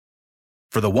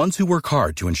For the ones who work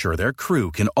hard to ensure their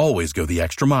crew can always go the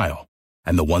extra mile,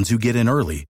 and the ones who get in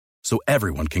early so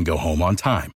everyone can go home on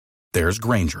time, there's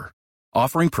Grainger,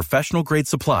 offering professional-grade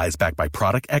supplies backed by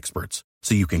product experts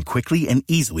so you can quickly and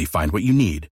easily find what you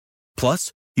need.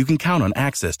 Plus, you can count on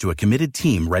access to a committed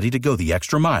team ready to go the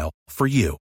extra mile for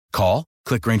you. Call,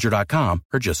 click Grainger.com,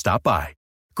 or just stop by.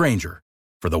 Grainger,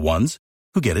 for the ones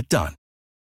who get it done.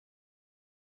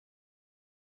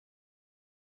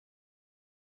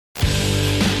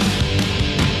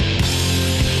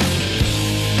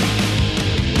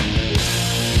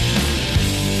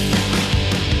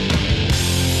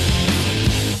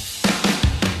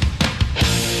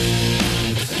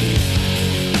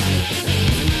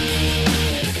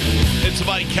 It's the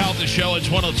Mike Calta Show. It's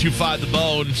 102.5 The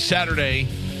Bone. Saturday,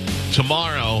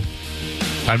 tomorrow.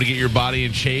 Time to get your body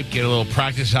in shape, get a little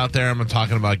practice out there. I'm not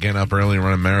talking about getting up early and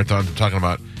running marathons. I'm talking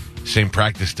about same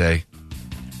practice day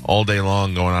all day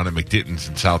long going on at McDitton's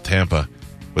in South Tampa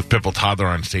with Pipple Toddler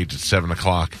on stage at 7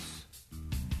 o'clock.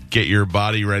 Get your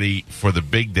body ready for the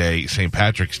big day, St.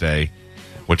 Patrick's Day,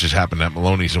 which has happened at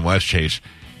Maloney's in West Chase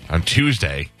on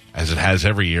Tuesday, as it has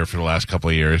every year for the last couple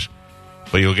of years.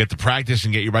 But you'll get to practice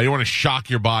and get your body. You want to shock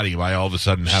your body by all of a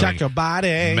sudden having your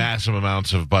body. Massive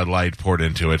amounts of Bud Light poured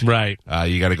into it. Right.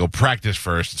 You got to go practice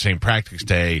first. St. Practice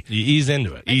Day. You ease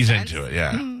into it. Ease into it,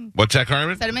 yeah. What's that, Carmen?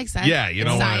 Does that make sense? Yeah, you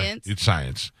know Science. It's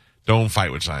science. Don't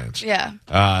fight with science. Yeah.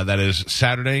 That is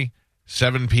Saturday,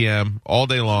 7 p.m., all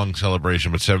day long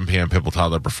celebration, but 7 p.m. Pipple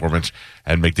Toddler performance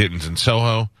at McDitton's in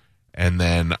Soho. And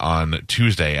then on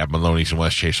Tuesday at Maloney's in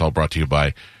West Chase, all brought to you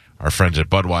by our friends at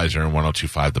Budweiser and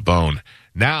 102.5 The Bone.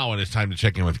 Now it is time to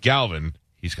check in with Galvin.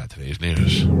 He's got today's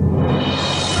news. And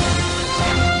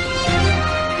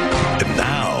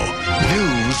now,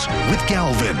 news with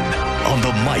Galvin on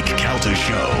the Mike Calta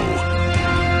Show.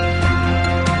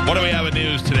 What do we have in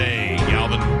news today,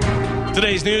 Galvin?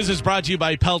 Today's news is brought to you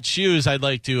by Pelt Shoes. I'd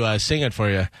like to sing it for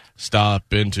you.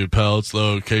 Stop into Pelt's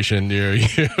location near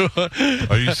you.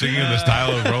 Are you singing in the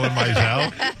style of Roland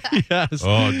Mizell? Yes.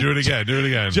 Oh, do it again. Do it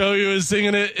again. Joey was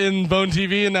singing it in Bone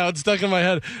TV, and now it's stuck in my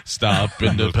head. Stop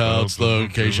into Pelt's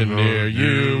location near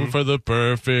you for the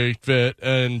perfect fit,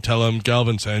 and tell him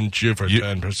Galvin sent you for 10%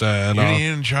 You off.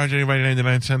 didn't charge anybody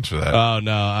 99 cents for that. Oh,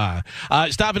 no.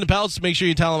 Stop into Pelt's. Make sure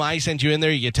you tell them I sent you in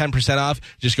there. You get 10% off.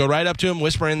 Just go right up to them,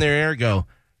 whisper in their ear, go,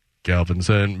 Galvin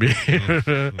sent me.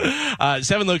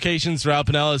 7 locations throughout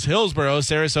Pinellas, Hillsborough,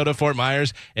 Sarasota, Fort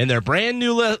Myers, and their brand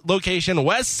new location,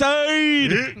 West Side,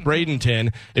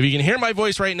 Bradenton. If you can hear my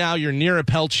voice right now, you're near a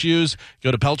Pelt Shoes. Go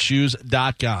to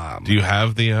peltshoes.com. Do you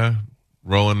have the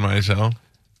Roland Mizell?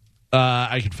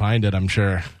 I can find it, I'm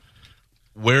sure.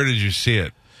 Where did you see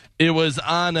it? It was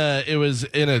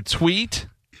in a tweet.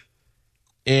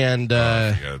 And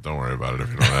yeah, don't worry about it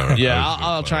if you don't have it. yeah,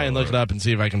 I'll try and look it up and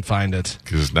see if I can find it.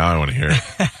 Because now I want to hear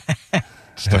it.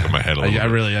 Stuck in my head a little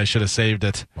bit. I should have saved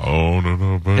it. Oh,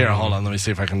 no. Here, hold on. Let me see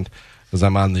if I can, because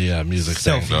I'm on the music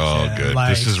thing. Oh, good.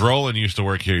 This is Roland used to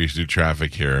work here. He used to do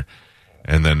traffic here.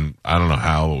 And then, I don't know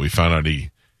how, but we found out he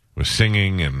was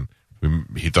singing, and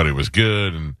he thought he was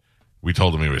good, and we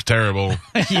told him he was terrible.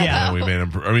 Yeah. And we made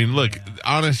him. I mean, look,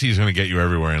 honesty is going to get you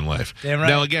everywhere in life. Damn right.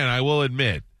 Now, again, I will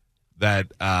admit that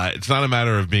it's not a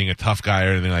matter of being a tough guy or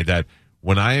anything like that.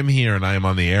 When I am here and I am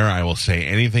on the air, I will say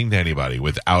anything to anybody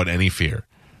without any fear.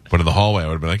 But in the hallway, I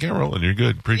would have been like, "Yeah, Roland, you're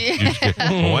good." But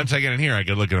once I get in here, I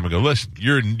could look at him and go, "Listen,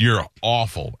 you're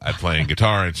awful at playing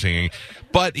guitar and singing."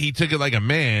 But he took it like a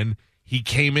man. He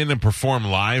came in and performed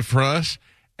live for us,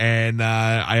 and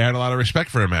I had a lot of respect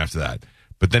for him after that.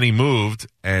 But then he moved,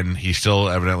 and he's still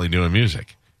evidently doing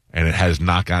music. And it has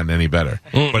not gotten any better.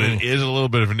 But it is a little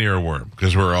bit of an earworm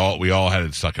because we all had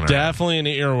it stuck in our Definitely an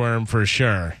earworm for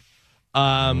sure.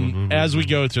 As we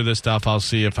go through this stuff, I'll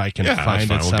see if I can find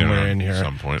it somewhere in here.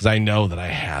 Because I know that I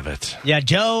have it. Yeah,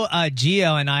 Joe,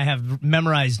 Gio, and I have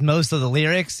memorized most of the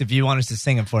lyrics if you want us to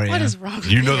sing it for you. What is wrong with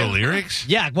You know the lyrics?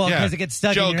 Yeah, well, because it gets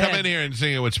stuck Joe, in your come head. in here and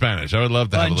sing it with Spanish. I would love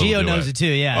to have a little Gio duet. knows it too,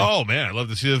 yeah. Oh, man, I'd love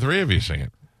to see the three of you sing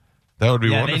it. That would be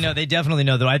Yeah, wonderful. they definitely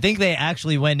know, though. I think they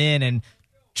actually went in and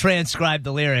transcribed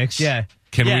the lyrics. Yeah.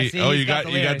 Can Yeah, we? see, Oh, he's you got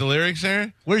the lyrics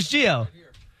there? Where's Gio?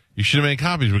 You should have made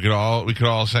copies. We could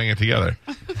all sing it together.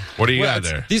 What do you got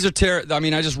there? These are I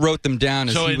mean, I just wrote them down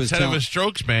as So he was instead of a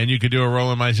Strokes band, you could do a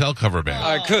Roland Mizell cover band.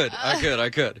 I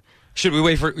could. Should we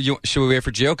wait for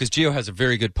Gio? Because Gio has a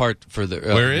very good part for the.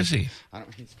 Where is he?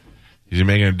 Is he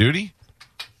making a duty?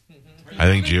 I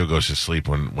think Gio goes to sleep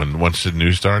once the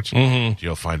news starts.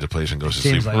 Gio finds a place and goes to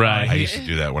sleep. Like Right. I used to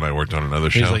do that when I worked on another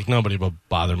show. He's like, nobody will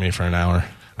bother me for an hour.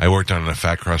 I worked on a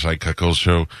Fat Cross-Eyed Cuckold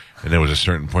show, and there was a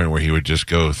certain point where he would just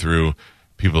go through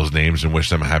people's names and wish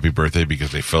them a happy birthday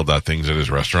because they filled out things at his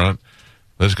restaurant.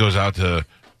 This goes out to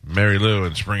Mary Lou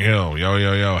in Spring Hill. Yo,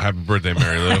 yo, yo. Happy birthday,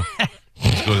 Mary Lou.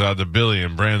 This goes out to Billy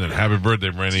and Brandon. Happy birthday,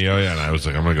 Brandon. Yo, yeah. And I was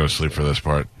like, I'm going to go to sleep for this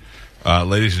part.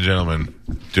 Ladies and gentlemen,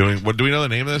 do we know the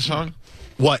name of this song?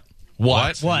 What?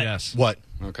 Yes. What?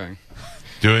 Okay.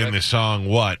 Doing the song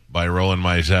What by Roland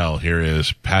Mizell. Here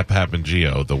is Pat and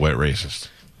Geo, the wet racist.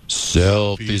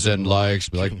 Selfies and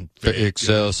likes, like fake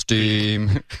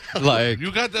self-esteem. Like,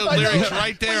 You got the lyrics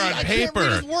right there on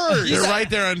paper. They're right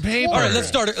there on paper. all right, let's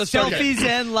start it. Selfies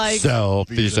and likes.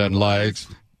 Selfies and likes,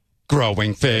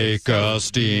 growing fake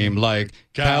esteem, like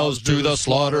cows to the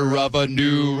slaughter of a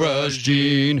new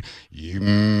regime.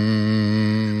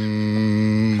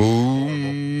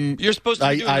 You're supposed to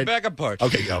be doing the backup part.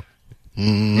 Okay, go.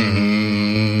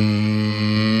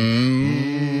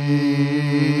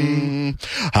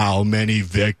 How many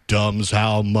victims?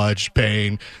 How much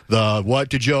pain? What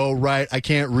did Joe write? I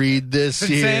can't read this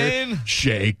here. Insane.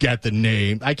 Shake at the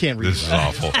name. I can't read This is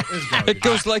awful. It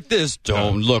goes like this.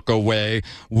 Don't look away.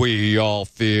 We all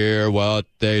fear what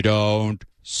they don't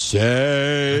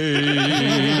say.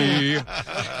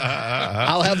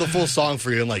 I'll have the full song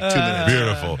for you in like 2 minutes.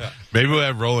 Beautiful. Maybe we'll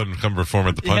have Roland come perform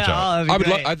at the Punch Out.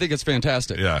 I think it's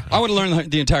fantastic. Yeah. I want to learn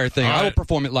the entire thing. All I will right.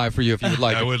 perform it live for you if you would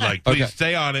like. I it. would like. Please Okay.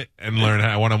 stay on it and learn how.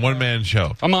 I want a one-man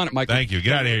show. I'm on it, Michael. Thank you.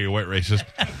 Get out of here, you wet racist.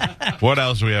 What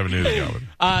else do we have in news, Galvin?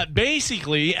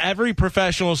 Basically, every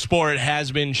professional sport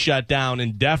has been shut down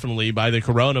indefinitely by the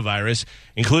coronavirus,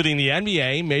 including the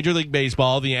NBA, Major League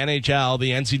Baseball, the NHL,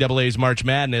 the NCAA's March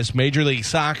Madness, Major League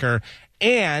Soccer,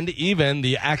 and even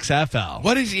the XFL.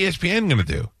 What is ESPN going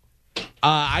to do?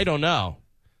 I don't know.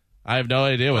 I have no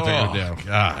idea what they're going to do.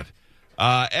 God.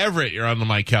 Everett, you're on the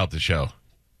Mike Calta show.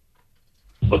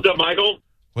 What's up, Michael?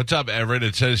 What's up, Everett?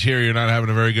 It says here you're not having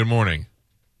a very good morning.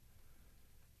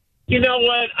 You know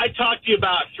what? I talked to you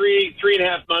about three and a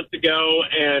half months ago,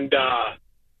 and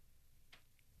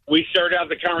we started out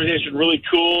the conversation really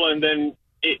cool, and then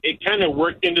it kind of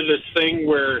worked into this thing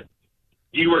where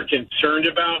you were concerned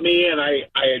about me, and I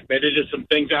admitted to some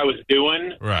things I was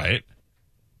doing. Right.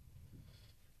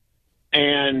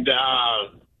 And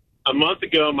a month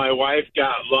ago, my wife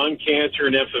got lung cancer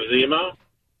and emphysema.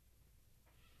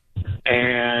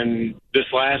 And this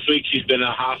last week, she's been in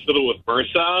the hospital with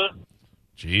MRSA.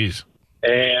 Jeez.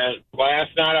 And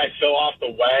last night, I fell off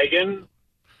the wagon.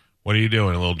 What are you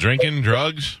doing? A little drinking,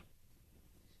 drugs?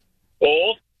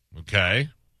 Both. Okay.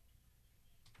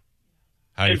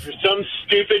 How you And for some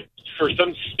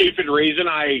stupid reason,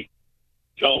 I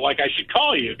felt like I should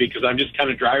call you because I'm just kind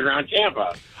of driving around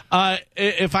Tampa.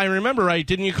 If I remember right,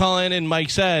 didn't you call in and Mike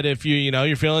said if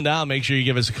you're feeling down, make sure you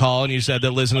give us a call, and you said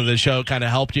that listening to the show kind of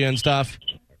helped you and stuff?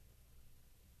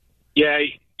 Yeah,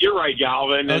 you're right,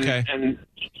 Galvin. And, Okay. and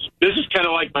this is kind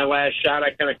of like my last shot. I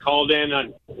kind of called in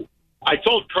I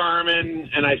told Carmen,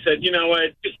 and I said, you know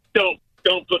what, just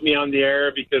don't put me on the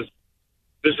air because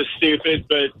this is stupid.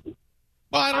 But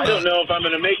Well, I don't know if I'm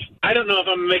going to make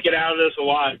it out of this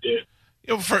alive, dude.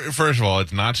 You know, first of all,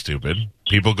 it's not stupid.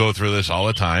 People go through this all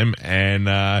the time,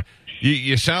 and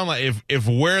you sound like if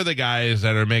we're the guys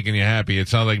that are making you happy, it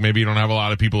sounds like maybe you don't have a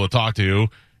lot of people to talk to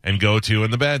and go to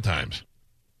in the bad times.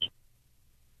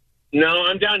 No,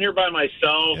 I'm down here by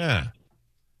myself. Yeah.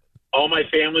 All my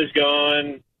family's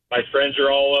gone. My friends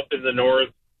are all up in the north.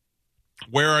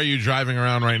 Where are you driving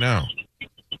around right now?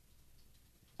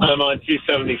 I'm on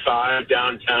 275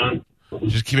 downtown.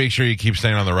 Just make sure you keep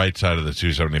staying on the right side of the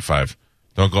 275.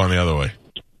 Don't go on the other way.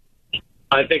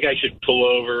 I think I should pull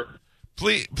over.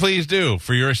 Please do,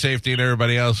 for your safety and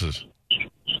everybody else's.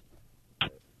 All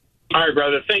right,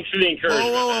 brother. Thanks for the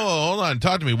encouragement. Whoa, hold on.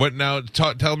 Talk to me. What now?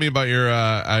 Tell me about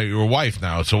your wife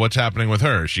now. So what's happening with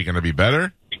her? Is she going to be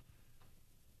better?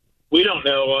 We don't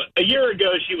know. A year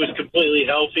ago, she was completely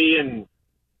healthy, and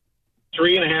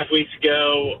 3.5 weeks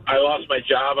ago, I lost my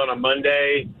job on a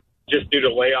Monday just due to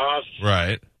layoffs.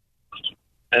 Right.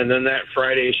 And then that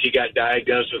Friday, she got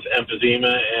diagnosed with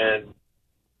emphysema and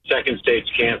second-stage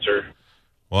cancer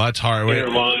Well, that's hard. in her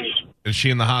lungs. Is she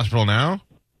in the hospital now?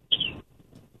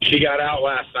 She got out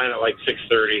last night at like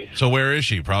 6:30. So where is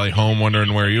she? Probably home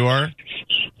wondering where you are?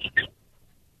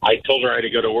 I told her I had to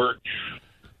go to work.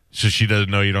 So she doesn't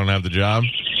know you don't have the job?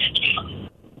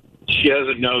 She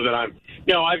doesn't know that I'm...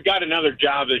 No, I've got another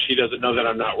job that she doesn't know that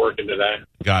I'm not working today.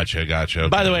 Gotcha. Okay.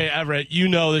 By the way, Everett, you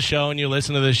know the show and you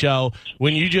listen to the show.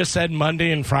 When you just said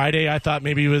Monday and Friday, I thought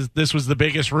maybe this was the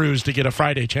biggest ruse to get a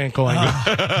Friday chant going. Now,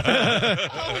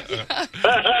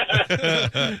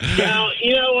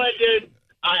 you know what, dude?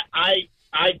 I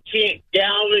can't...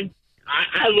 Galvin,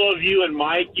 I love you and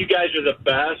Mike. You guys are the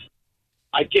best.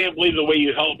 I can't believe the way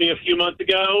you helped me a few months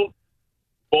ago.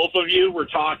 both of you were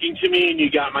talking to me and you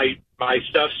got my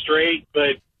stuff straight,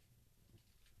 but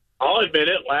I'll admit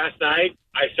it. Last night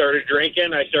I started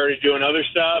drinking. I started doing other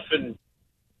stuff, and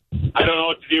I don't know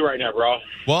what to do right now, bro.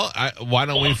 Well, why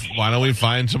don't we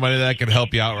find somebody that can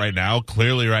help you out right now?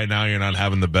 Clearly, right now you're not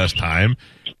having the best time.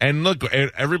 And look,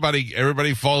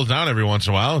 everybody falls down every once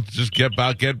in a while. Just get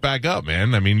back up,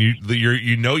 man. I mean,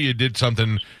 you did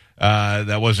something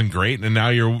that wasn't great, and now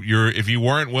you're if you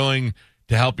weren't willing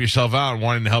to help yourself out and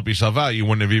wanting to help yourself out, you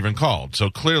wouldn't have even called. So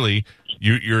clearly,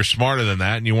 you're smarter than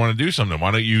that, and you want to do something.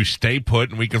 Why don't you stay put,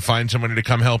 and we can find somebody to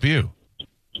come help you?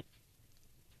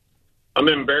 I'm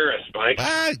embarrassed, Mike.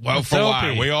 Well, for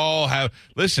why? We all have.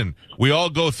 Listen, we all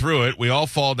go through it. We all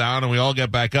fall down, and we all get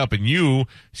back up. And you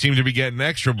seem to be getting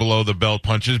extra below the belt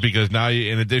punches because now,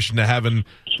 in addition to having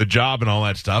the job and all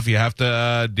that stuff, you have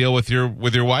to deal with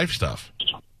your wife stuff.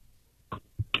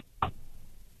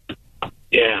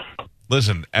 Yeah.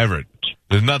 Listen, Everett,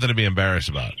 there's nothing to be embarrassed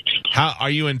about. How are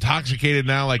you intoxicated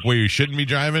now? Like where you shouldn't be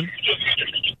driving?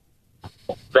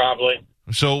 Probably.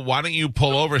 So why don't you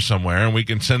pull over somewhere and we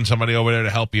can send somebody over there to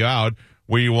help you out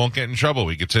where you won't get in trouble?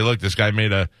 We could say, look, this guy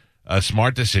made a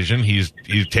smart decision. He's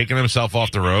taking himself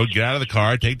off the road. Get out of the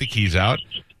car, take the keys out,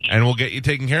 and we'll get you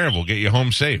taken care of. We'll get you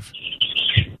home safe.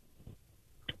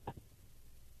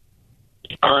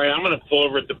 All right, I'm going to pull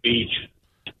over at the beach.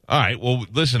 All right. Well,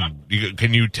 listen,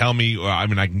 can you tell me, I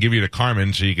can give you to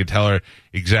Carmen so you can tell her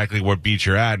exactly what beach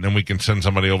you're at, and then we can send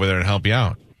somebody over there and help you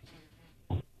out.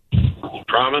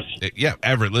 Promise? Yeah,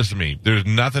 Everett, listen to me. There's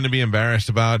nothing to be embarrassed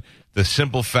about. The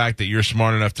simple fact that you're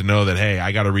smart enough to know that, hey,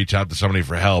 I got to reach out to somebody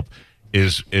for help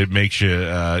it makes you,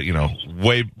 in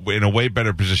a way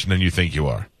better position than you think you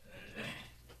are.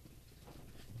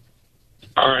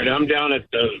 All right, I'm down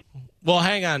at the... Well,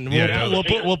 hang on.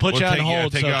 We'll put you on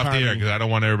hold. Take you off the air because I don't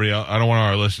want everybody else, I don't want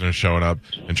our listeners showing up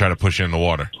and trying to push you in the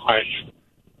water. All right.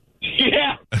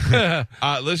 Yeah.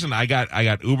 Listen, I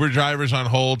got Uber drivers on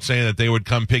hold saying that they would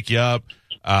come pick you up.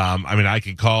 I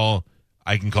can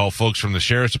call folks from the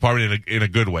sheriff's department in a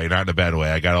good way, not in a bad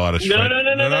way. I got a lot of No.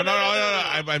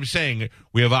 I'm saying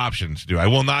we have options. I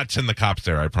will not send the cops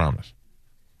there. I promise.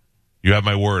 You have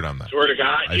my word on that. Swear to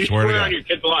God. I swear to God. On your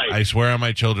kid's life. I swear on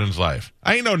my children's life.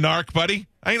 I ain't no narc, buddy.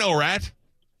 I ain't no rat.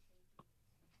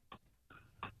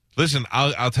 Listen,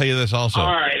 I'll tell you this also.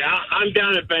 All right, I'm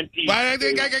down at Benty.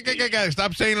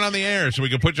 Stop saying it on the air so we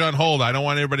can put you on hold. I don't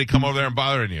want everybody to come over there and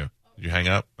bothering you. Did you hang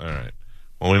up? All right.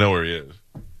 Well, we know where he is.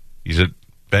 He's at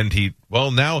Benty. Well,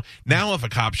 now if a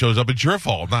cop shows up, it's your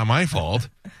fault, not my fault.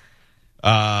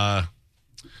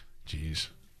 Jeez.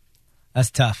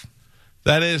 That's tough.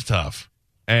 That is tough.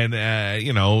 And,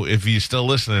 if you're still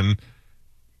listening,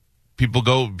 people,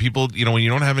 when you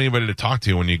don't have anybody to talk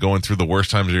to when you're going through the worst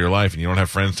times of your life and you don't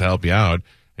have friends to help you out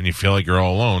and you feel like you're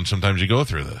all alone, sometimes you go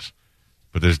through this.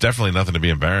 But there's definitely nothing to be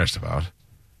embarrassed about.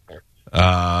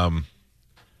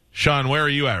 Sean, where are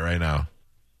you at right now?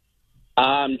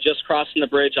 Just crossing the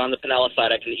bridge on the Pinella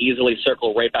side. I can easily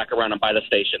circle right back around and by the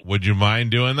station. Would you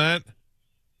mind doing that?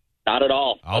 Not at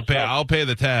all. I'll pay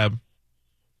the tab.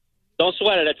 Don't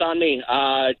sweat it. It's on me.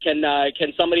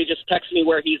 Can somebody just text me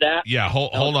where he's at? Yeah,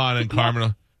 hold on, and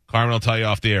Carmen will tell you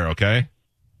off the air, okay?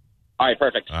 All right,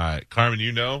 perfect. All right. Carmen,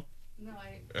 you know? No,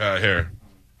 here.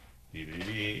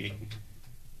 I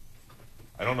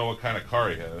don't know what kind of car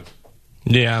he has.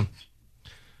 Yeah.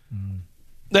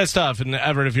 That's tough. And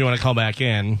Everett, if you want to call back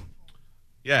in.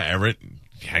 Yeah, Everett,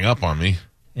 hang up on me.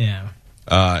 Yeah.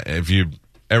 If you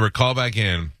ever call back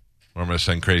in, or I'm going to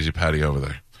send Crazy Patty over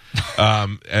there.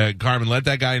 Carmen, let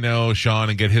that guy know, Sean,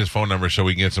 and get his phone number so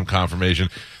we can get some confirmation.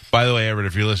 By the way, Everett,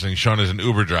 if you're listening, Sean is an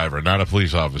Uber driver, not a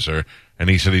police officer, and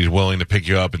he said he's willing to pick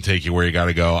you up and take you where you got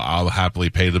to go. I'll happily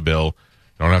pay the bill.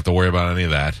 Don't have to worry about any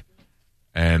of that.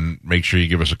 And make sure you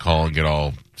give us a call and get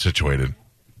all situated.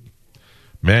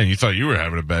 Man, you thought you were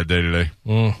having a bad day today.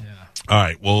 Yeah. All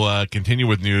right, we'll continue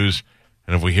with news,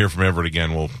 and if we hear from Everett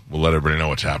again, we'll let everybody know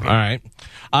what's happening. All right.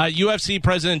 UFC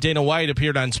President Dana White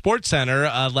appeared on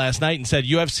SportsCenter last night and said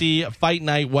UFC Fight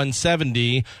Night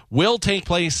 170 will take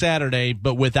place Saturday,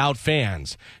 but without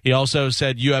fans. He also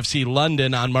said UFC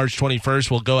London on March 21st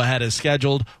will go ahead as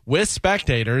scheduled with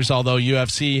spectators, although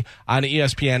UFC on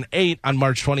ESPN 8 on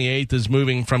March 28th is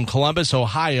moving from Columbus,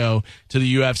 Ohio to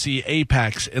the UFC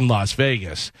Apex in Las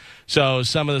Vegas. So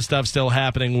some of the stuff still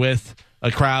happening with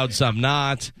a crowd, some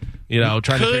not.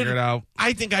 trying to figure it out.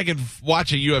 I think I could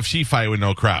watch a UFC fight with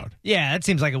no crowd. Yeah, that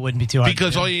seems like it wouldn't be too hard.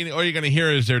 Because all you're going to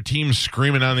hear is their team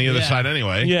screaming on the other side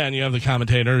anyway. Yeah, and you have the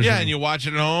commentators. Yeah, and you watch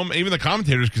it at home. Even the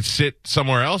commentators could sit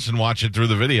somewhere else and watch it through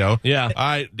the video. Yeah. All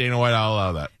right, Dana White, I'll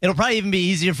allow that. It'll probably even be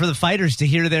easier for the fighters to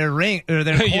hear their ring or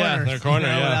their corner. Yeah, their corner,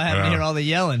 without having to hear all the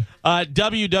yelling.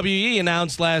 WWE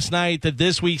announced last night that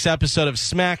this week's episode of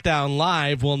SmackDown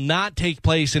Live will not take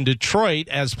place in Detroit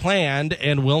as planned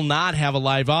and will not have a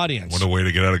live audience. What a way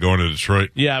to get out of going to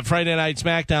Detroit. Yeah, Friday Night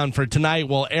SmackDown for tonight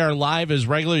will air live as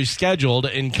regularly scheduled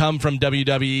and come from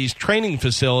WWE's training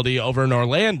facility over in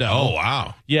Orlando. Oh,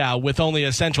 wow. Yeah, with only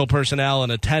essential personnel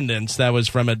in attendance. That was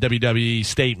from a WWE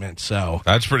statement. So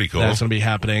that's pretty cool. That's going to be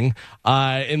happening.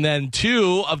 And then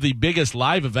two of the biggest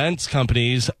live events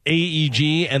companies,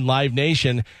 AEG and Live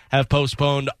Nation, have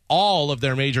postponed all of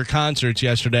their major concerts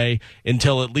yesterday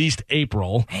until at least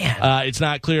April. It's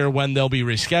not clear when they'll be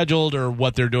rescheduled or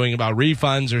what they're doing about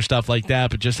refunds or stuff like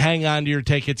that, but just hang on to your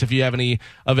tickets if you have any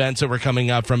events that were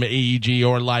coming up from AEG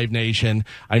or Live Nation.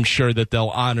 I'm sure that they'll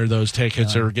honor those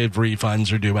tickets or give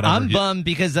refunds or do whatever. I'm bummed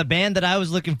because the band that I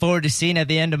was looking forward to seeing at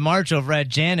the end of March over at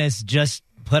Janice just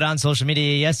put on social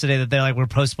media yesterday that they're like, we're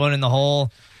postponing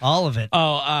all of it.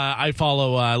 I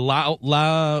follow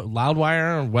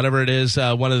Loudwire or whatever it is,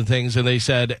 one of the things, and they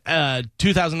said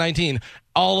 2019,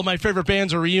 all of my favorite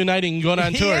bands are reuniting and going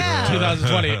on tour.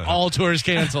 2020, all tours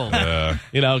canceled.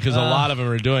 Because a lot of them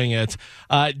are doing it.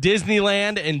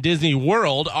 Disneyland and Disney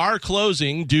World are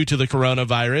closing due to the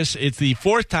coronavirus. It's the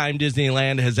fourth time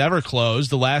Disneyland has ever closed.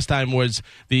 The last time was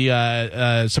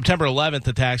the September 11th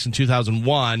attacks in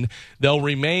 2001. They'll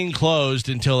remain closed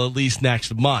until at least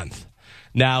next month.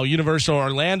 Now, Universal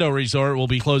Orlando Resort will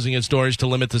be closing its doors to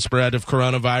limit the spread of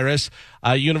coronavirus.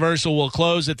 Universal will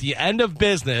close at the end of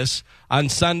business on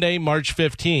Sunday, March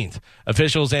 15th.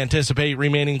 Officials anticipate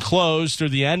remaining closed through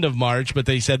the end of March, but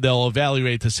they said they'll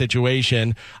evaluate the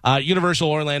situation. Universal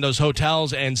Orlando's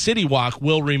hotels and City Walk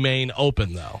will remain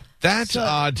open, though. That's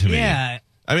odd to me. Yeah.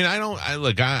 I mean,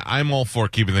 I'm all for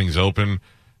keeping things open,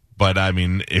 but I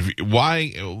mean, why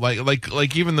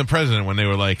even the president, when they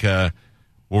were like,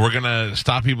 well, we're going to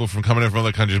stop people from coming in from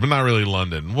other countries, but not really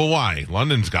London. Well, why?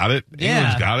 London's got it.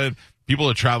 England's got it. People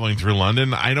are traveling through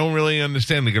London. I don't really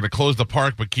understand. They're going to close the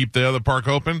park but keep the other park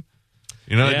open?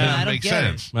 It doesn't make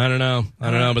sense. I don't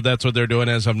know, but that's what they're doing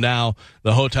as of now.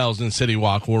 The hotels in City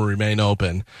Walk will remain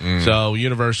open. So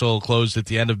Universal closed at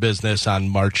the end of business on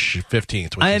March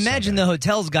 15th. I imagine the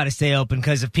hotels got to stay open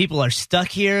because if people are stuck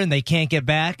here and they can't get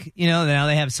back, now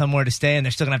they have somewhere to stay and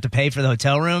they're still going to have to pay for the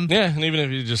hotel room. Yeah, and even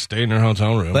if you just stay in your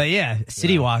hotel room. But yeah,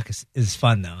 City Walk is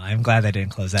fun, though. I'm glad they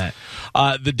didn't close that.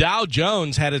 The Dow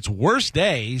Jones had its worst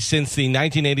day since the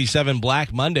 1987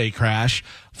 Black Monday crash,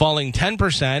 falling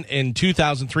 10% in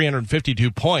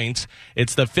 2,352 points.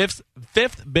 It's the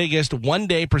fifth biggest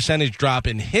one-day percentage drop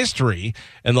in history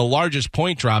and the largest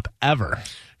point drop ever.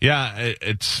 Yeah,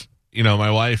 it's, my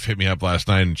wife hit me up last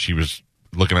night and she was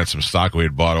looking at some stock we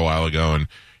had bought a while ago and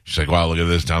she's like, wow, look at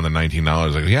this, down to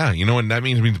 $19. Like, yeah, you know what that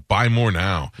means? It means buy more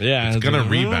now. Yeah. It's going to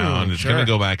rebound. It's going to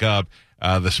go back up.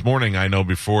 This morning, I know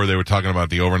before they were talking about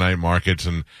the overnight markets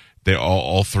and they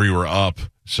all three were up.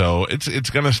 So it's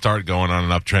going to start going on an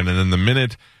uptrend. And then the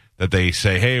minute that they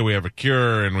say, hey, we have a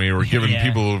cure and we were giving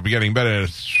people who will be getting better,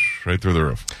 it's right through the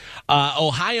roof.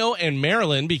 Ohio and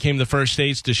Maryland became the first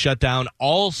states to shut down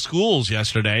all schools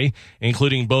yesterday,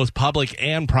 including both public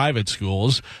and private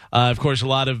schools. Of course, a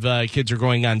lot of kids are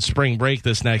going on spring break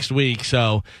this next week.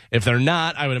 So if they're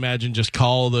not, I would imagine just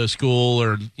call the school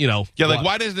or, Yeah,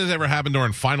 why does this ever happen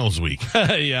during finals week?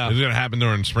 Yeah. It's going to happen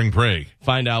during spring break.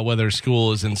 Find out whether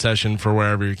school is in session for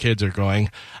wherever your kids are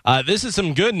going. This is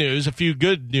some good news, a few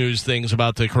good news things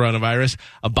about the coronavirus.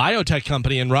 A biotech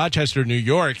company in Rochester, New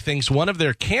York, thinks one of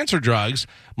their cancer drugs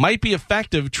might be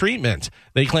effective treatment.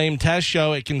 They claim tests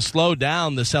show it can slow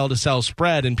down the cell-to-cell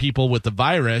spread in people with the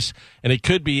virus, and it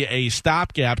could be a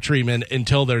stopgap treatment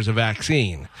until there's a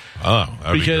vaccine. Oh,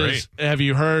 that'd be great. Because have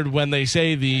you heard when they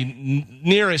say the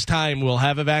nearest time we'll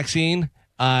have a vaccine,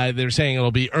 they're saying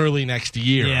it'll be early next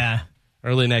year. Yeah.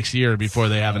 Early next year before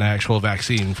they have an actual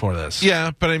vaccine for this.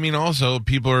 Yeah, but I mean also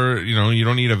people are, you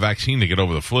don't need a vaccine to get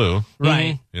over the flu.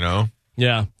 Right.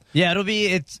 Yeah. Yeah, it'll be,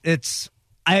 it's,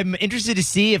 I'm interested to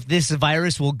see if this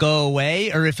virus will go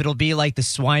away or if it'll be like the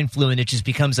swine flu and it just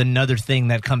becomes another thing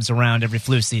that comes around every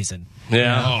flu season.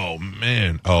 Yeah. Oh,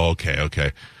 man. Oh,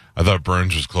 okay. I thought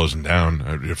Burns was closing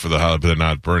down for the holiday, but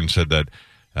not. Burns said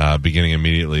that beginning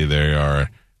immediately they are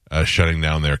shutting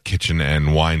down their kitchen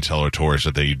and wine cellar tours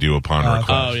that they do upon request.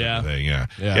 Oh, yeah.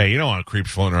 Yeah, you don't want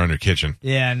creeps floating around your kitchen.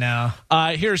 Yeah, no.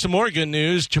 Here's some more good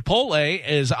news. Chipotle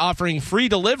is offering free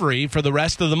delivery for the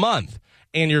rest of the month.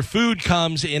 And your food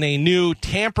comes in a new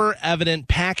tamper-evident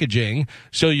packaging,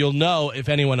 so you'll know if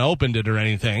anyone opened it or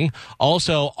anything.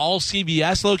 Also, all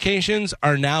CVS locations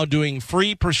are now doing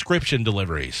free prescription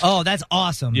deliveries. Oh, that's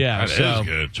awesome. Yeah, That so is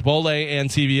good. Chipotle and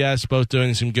CVS both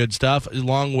doing some good stuff,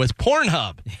 along with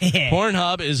Pornhub. Yeah.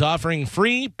 Pornhub is offering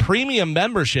free premium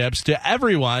memberships to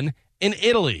everyone in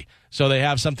Italy, so they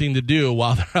have something to do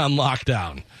while they're on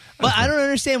lockdown. But I don't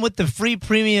understand what the free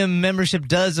premium membership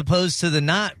does opposed to the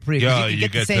not premium. Yeah, You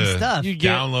get the get same to stuff.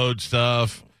 download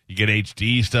stuff. You get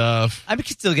HD stuff. I can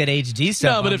still get HD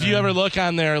stuff. No, but if you ever look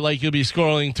on there, like you'll be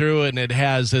scrolling through it and it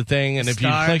has a thing, and if you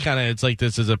Star. click on it, it's like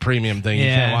this is a premium thing. You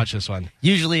Yeah. can't watch this one.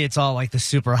 Usually it's all like the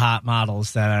super hot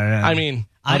models that are. I mean,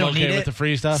 I I'm don't okay need with it. the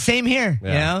free stuff. Same here. Yeah.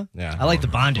 You know? Yeah. I like the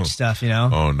bondage stuff, you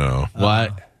know? Oh, no.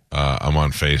 What? I'm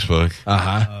on Facebook,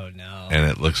 Oh, no. and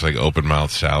it looks like Open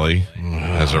Mouth Sally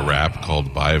has a rap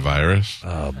called Bi Virus.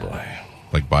 Oh boy.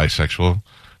 Like bisexual.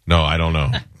 No, I don't know.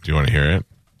 Do you want to hear it?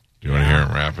 Do you want to hear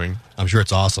him rapping? I'm sure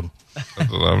it's awesome.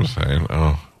 That's what I'm saying.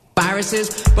 Oh.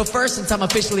 Viruses, but first, since I'm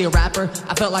officially a rapper,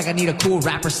 I felt like I need a cool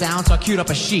rapper sound, so I queued up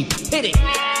a sheep. Hit it!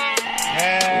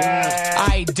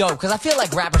 Alright, dope, because I feel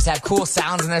like rappers have cool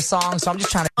sounds in their songs, so I'm just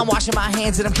trying to. I'm washing my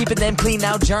hands and I'm keeping them clean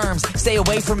now, germs. Stay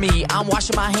away from me. I'm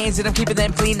washing my hands and I'm keeping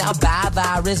them clean now. Bye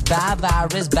virus, bye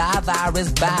virus, bye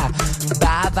virus, bye.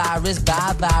 Bye virus,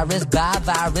 bye virus, bye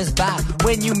virus, bye.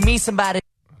 When you meet somebody.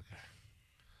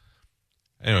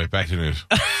 Anyway, back to news.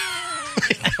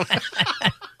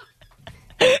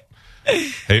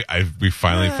 Hey, we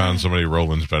finally found somebody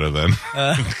Roland's better than.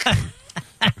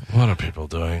 What are people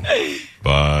doing?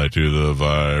 Bye to the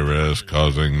virus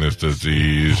causing this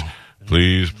disease.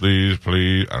 Please, please,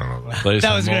 please. I don't know. Play That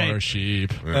some was more great.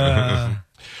 sheep.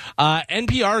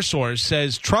 NPR source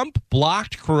says Trump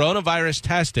blocked coronavirus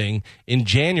testing in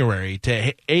January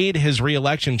to aid his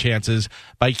reelection chances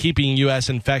by keeping U.S.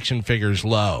 infection figures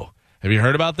low. Have you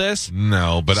heard about this?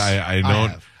 No, but I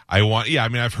don't. I want. Yeah, I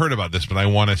mean, I've heard about this, but I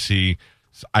want to see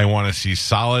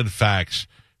solid facts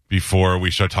before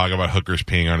we start talking about hookers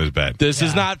peeing on his bed. This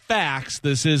is not facts.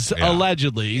 This is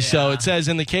allegedly. So it says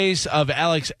in the case of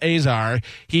Alex Azar,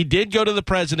 he did go to the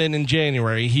president in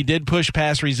January. He did push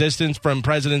past resistance from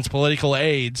president's political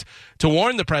aides to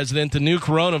warn the president the new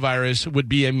coronavirus would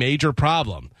be a major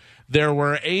problem. There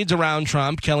were aides around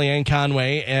Trump, Kellyanne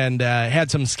Conway, and had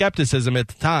some skepticism at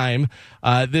the time.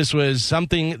 This was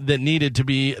something that needed to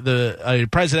be a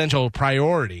presidential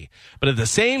priority. But at the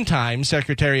same time,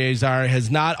 Secretary Azar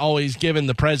has not always given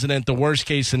the president the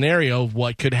worst-case scenario of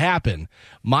what could happen.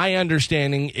 My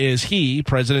understanding is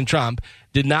President Trump,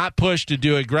 did not push to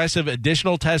do aggressive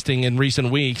additional testing in recent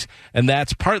weeks, and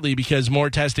that's partly because more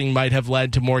testing might have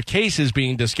led to more cases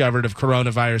being discovered of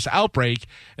coronavirus outbreak,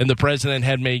 and the president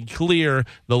had made clear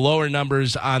the lower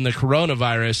numbers on the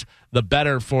coronavirus, the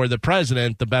better for the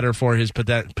president, the better for his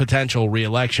potential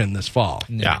reelection this fall.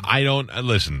 Yeah, I don't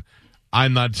listen.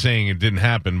 I'm not saying it didn't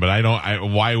happen, but I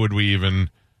don't. Why would we even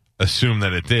assume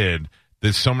that it did?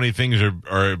 There's so many things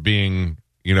are being,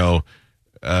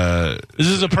 This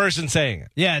is a person saying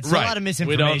it. Yeah, it's Right. a lot of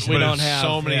misinformation. We but don't it's have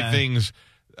so many things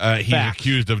he's facts.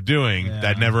 accused of doing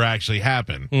that never actually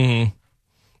happened. Mm-hmm.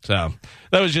 So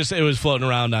that was it was floating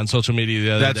around on social media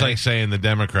the other That's day. like saying the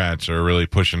Democrats are really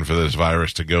pushing for this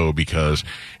virus to go because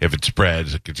if it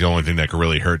spreads, it's the only thing that could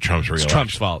really hurt Trump's reelection. It's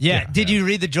Trump's fault. Yeah. Did you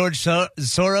read the George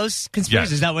Soros conspiracy?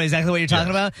 Yes. Is that exactly what you're talking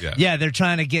about? Yes. Yeah, they're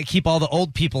trying to keep all the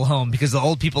old people home because the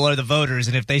old people are the voters,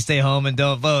 and if they stay home and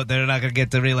don't vote, they're not going to get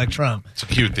to reelect Trump. It's a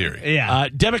cute theory. Yeah.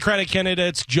 Democratic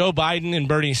candidates Joe Biden and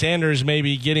Bernie Sanders may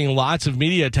be getting lots of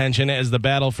media attention as the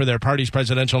battle for their party's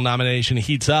presidential nomination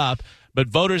heats up. But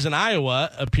voters in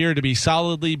Iowa appear to be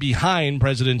solidly behind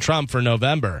President Trump for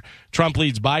November. Trump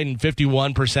leads Biden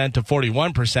 51% to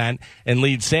 41% and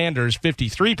leads Sanders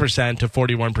 53% to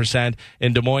 41%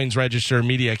 in Des Moines Register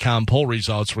Mediacom poll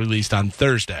results released on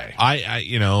Thursday. I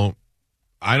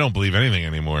don't believe anything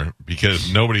anymore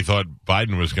because nobody thought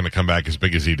Biden was going to come back as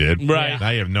big as he did. Right. Now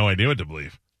you have no idea what to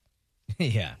believe.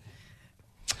 Yeah.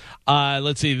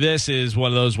 Let's see. This is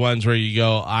one of those ones where you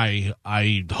go, I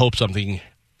hope something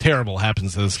terrible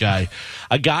happens to this guy.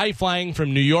 A guy flying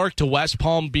from New York to West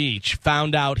Palm Beach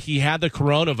found out he had the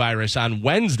coronavirus on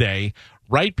Wednesday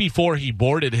right before he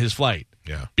boarded his flight.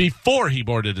 Yeah. Before he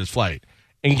boarded his flight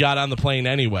and got on the plane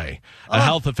anyway. A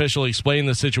health official explained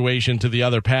the situation to the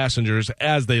other passengers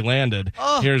as they landed.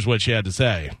 Here's what she had to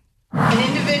say. An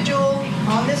individual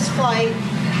on this flight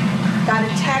got a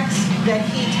text that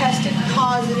he tested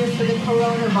positive for the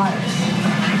coronavirus.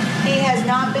 He has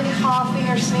not been coughing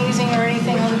or sneezing or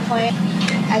anything on the plane.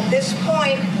 At this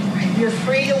point, you're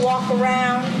free to walk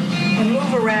around and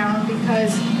move around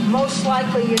because most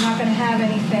likely you're not going to have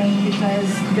anything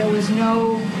because there was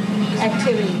no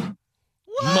activity.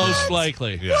 What? Most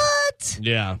likely. Yeah. What?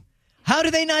 Yeah. How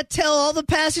do they not tell all the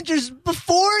passengers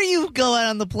before you go out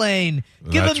on the plane?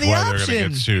 Give them the That's why option. they're going to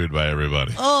get sued by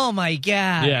everybody. Oh, my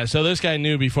God. Yeah, so this guy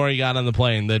knew before he got on the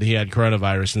plane that he had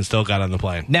coronavirus and still got on the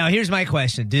plane. Now, here's my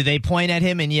question. Do they point at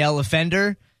him and yell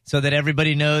offender so that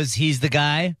everybody knows he's the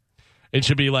guy? It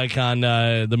should be like on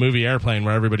the movie Airplane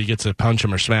where everybody gets to punch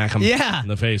him or smack him in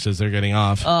the face as they're getting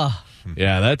off. Oh.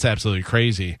 Yeah, that's absolutely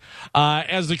crazy.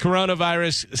 As the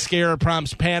coronavirus scare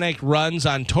prompts panic runs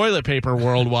on toilet paper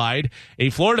worldwide, a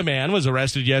Florida man was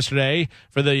arrested yesterday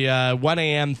for the 1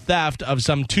 a.m. theft of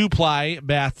some 2-ply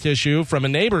bath tissue from a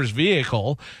neighbor's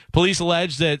vehicle. Police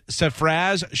allege that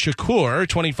Safraz Shakur,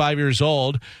 25 years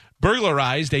old,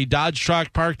 burglarized a Dodge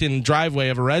truck parked in the driveway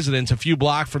of a residence a few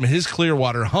blocks from his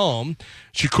Clearwater home.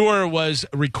 Shakur was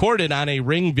recorded on a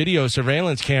Ring video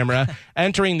surveillance camera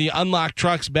entering the unlocked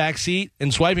truck's back seat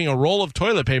and swiping a roll of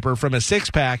toilet paper from a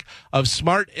 6-pack of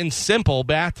Smart and Simple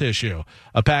bath tissue.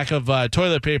 A pack of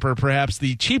toilet paper, perhaps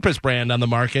the cheapest brand on the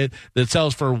market, that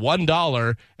sells for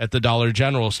 $1 at the Dollar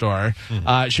General store.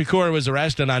 Shakur was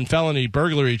arrested on felony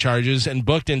burglary charges and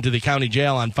booked into the county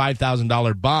jail on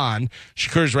 $5,000 bond.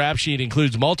 Shakur's rap sheet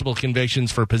includes multiple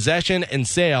convictions for possession and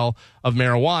sale of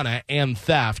marijuana and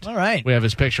theft. All right. We have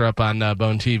his picture up on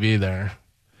Bone TV there.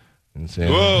 Whoa.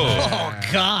 Oh,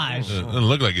 gosh. Doesn't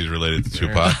look like he's related to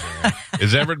Tupac.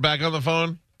 Is Everett back on the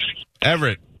phone?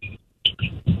 Everett.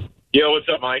 Yo, what's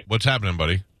up, Mike? What's happening,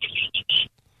 buddy?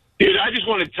 Dude, I just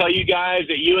want to tell you guys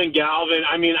that you and Galvin,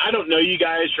 I mean, I don't know you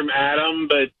guys from Adam,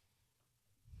 but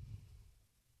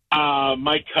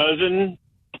my cousin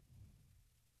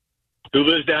who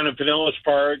lives down in Pinellas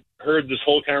Park heard this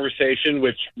whole conversation,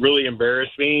 which really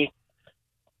embarrassed me.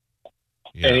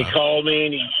 Yeah. And he called me,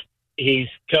 and he's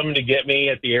coming to get me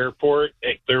at the airport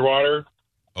at Clearwater.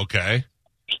 Okay.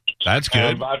 That's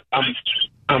good.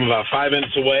 I'm about 5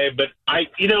 minutes away, but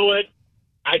you know what?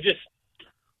 I just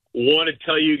want to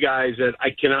tell you guys that I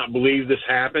cannot believe this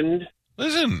happened.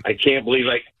 Listen. I can't believe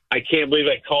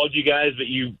I called you guys, but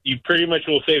you pretty much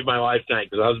will save my life tonight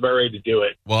because I was about ready to do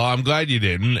it. Well, I'm glad you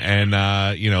didn't,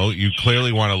 and you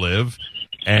clearly want to live.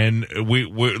 And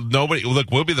nobody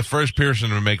look. We'll be the first person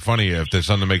to make fun of you if there's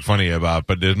something to make fun of you about.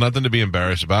 But there's nothing to be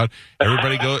embarrassed about.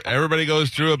 Everybody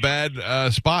goes through a bad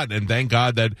spot, and thank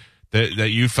God that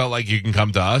you felt like you can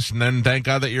come to us, and then thank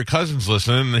God that your cousin's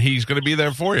listening, and he's going to be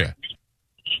there for you.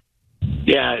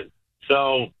 Yeah.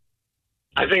 So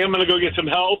I think I'm going to go get some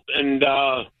help and.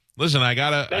 Listen, I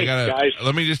gotta. Guys.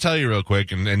 Let me just tell you real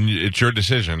quick, and it's your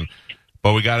decision.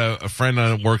 But we got a friend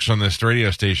that works on this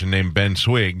radio station named Ben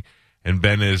Swig. And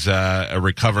Ben is a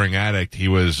recovering addict. He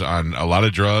was on a lot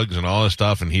of drugs and all this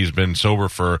stuff, and he's been sober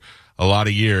for a lot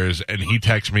of years. And he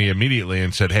texted me immediately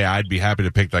and said, hey, I'd be happy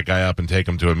to pick that guy up and take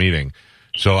him to a meeting.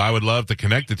 So I would love to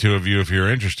connect the two of you if you're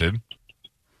interested.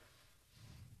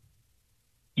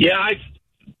 Yeah,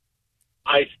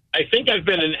 I think I've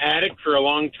been an addict for a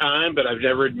long time, but I've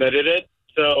never admitted it.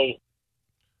 So,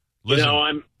 Listen.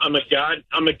 I'm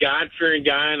a God-fearing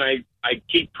guy, and I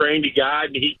keep praying to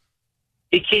God, and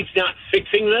He keeps not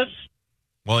fixing this.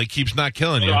 Well, he keeps not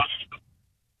killing you.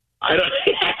 I don't.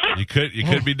 You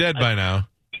could be dead by now.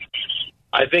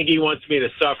 I think he wants me to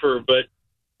suffer, but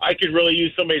I could really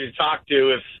use somebody to talk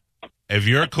to if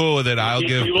you're cool with it.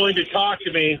 He'd be willing to talk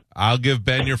to me. I'll give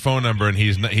Ben your phone number, and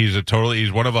he's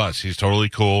one of us. He's totally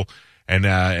cool,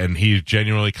 and he's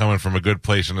genuinely coming from a good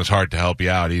place in his heart to help you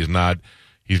out. He's not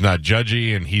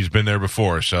judgy, and he's been there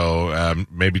before. So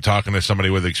maybe talking to somebody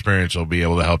with experience will be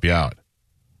able to help you out.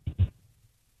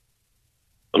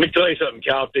 Let me tell you something,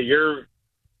 Calta. You're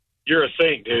a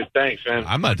saint, dude. Thanks, man.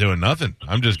 I'm not doing nothing.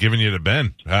 I'm just giving you to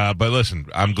Ben. But listen,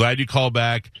 I'm glad you called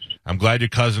back. I'm glad your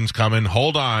cousin's coming.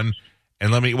 Hold on.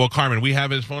 And Carmen, we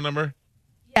have his phone number?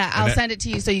 Yeah, I'll send it to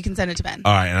you so you can send it to Ben.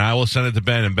 All right, and I will send it to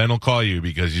Ben, and Ben will call you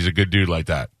because he's a good dude like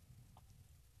that.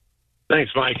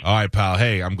 Thanks, Mike. All right, pal.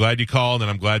 Hey, I'm glad you called, and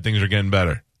I'm glad things are getting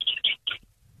better.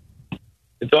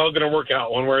 It's all going to work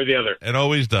out one way or the other. It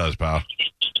always does, pal.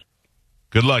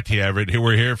 Good luck to you, Everett.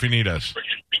 We're here if you need us.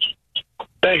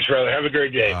 Thanks, brother. Have a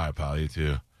great day. All right, pal. You too.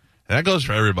 And that goes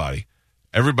for everybody.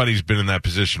 Everybody's been in that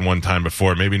position one time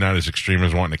before. Maybe not as extreme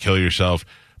as wanting to kill yourself,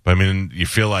 but I mean, you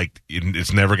feel like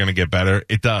it's never going to get better.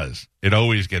 It does. It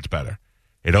always gets better.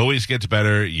 It always gets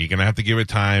better. You're going to have to give it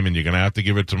time, and you're going to have to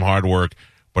give it some hard work.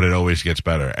 but it always gets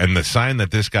better. And the sign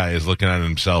that this guy is looking at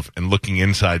himself and looking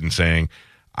inside and saying,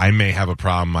 I may have a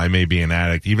problem, I may be an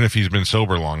addict, even if he's been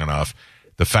sober long enough,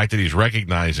 the fact that he's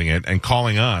recognizing it and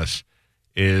calling us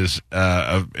is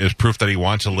proof that he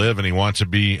wants to live and he wants to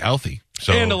be healthy.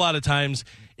 So, and a lot of times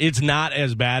it's not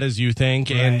as bad as you think,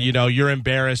 Right. and you're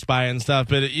embarrassed by it and stuff.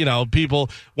 But people,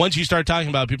 once you start talking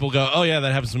about it, people go, "Oh yeah,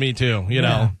 that happens to me too."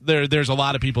 There's a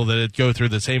lot of people that go through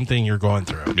the same thing you're going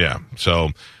through. Yeah. So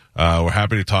we're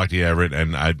happy to talk to you, Everett,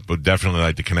 and I would definitely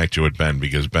like to connect you with Ben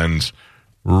because Ben's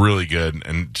really good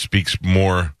and speaks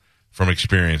more from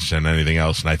experience than anything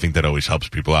else, and I think that always helps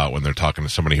people out when they're talking to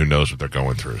somebody who knows what they're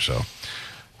going through. So,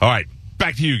 all right.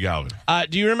 Back to you, Galvin.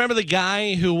 Do you remember the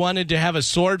guy who wanted to have a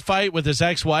sword fight with his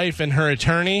ex-wife and her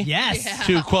attorney? Yes.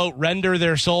 To, quote, render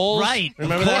their souls? Right,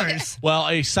 Remember of that? course. Well,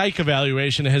 a psych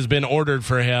evaluation has been ordered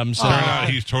for him. So. Turned out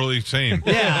he's totally sane.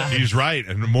 Yeah. He's right.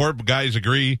 And more guys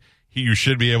agree you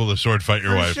should be able to sword fight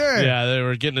your wife. Sure. Yeah, they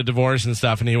were getting a divorce and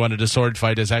stuff, and he wanted to sword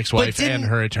fight his ex-wife and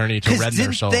her attorney to rend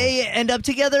their souls. They end up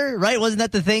together, right? Wasn't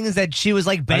that the thing? Is that she was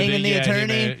like banging the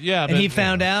attorney? And he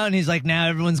found out, and he's like, now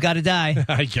everyone's got to die.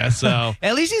 I guess so.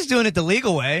 At least he's doing it the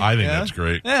legal way. I think that's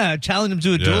great. Yeah, challenge him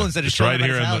to a duel instead of it's showing right up at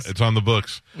here. his house. It's on the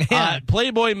books. Yeah.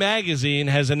 Playboy magazine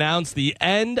has announced the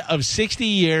end of 60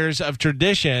 years of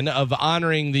tradition of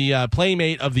honoring the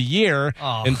Playmate of the Year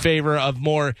in favor of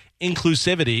more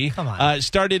inclusivity. Come on.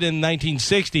 Started in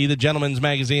 1960, the Gentleman's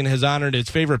Magazine has honored its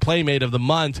favorite Playmate of the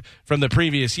month from the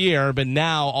previous year, but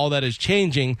now all that is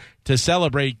changing to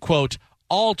celebrate, quote,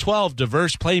 all 12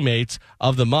 diverse Playmates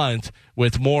of the month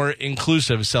with more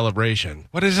inclusive celebration.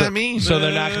 What does that mean? So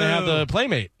they're not going to have the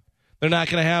Playmate. They're not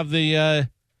going to have the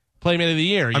Playmate of the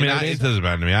Year. I mean, it doesn't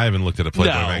matter to me. I haven't looked at a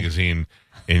Playboy magazine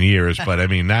in years, but I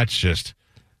mean, I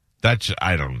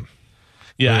don't.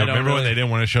 Yeah, I don't remember when they didn't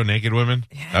want to show naked women?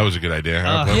 Yeah. That was a good idea.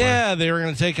 Huh? Yeah, they were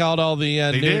going to take out all the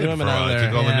nude women out there. They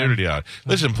took all the nudity out.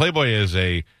 Listen, Playboy is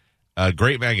a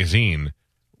great magazine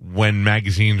when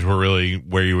magazines were really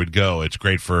where you would go. It's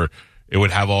great it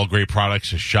would have all great products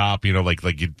to shop, like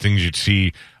things you'd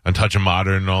see on Touch of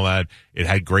Modern and all that. It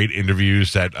had great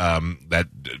interviews. That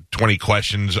 20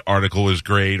 questions article was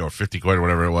great, or 50 questions,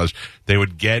 whatever it was. They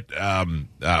would get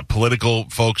political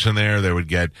folks in there. They would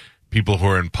get people who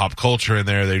are in pop culture in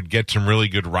there. They'd get some really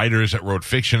good writers that wrote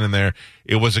fiction in there.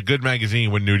 It was a good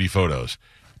magazine with nudie photos.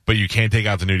 But you can't take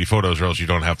out the nudie photos or else you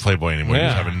don't have Playboy anymore. You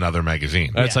just have another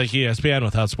magazine. That's like ESPN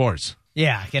without sports.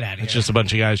 Yeah, get out of here. It's just a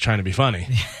bunch of guys trying to be funny.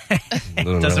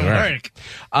 It doesn't work.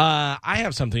 I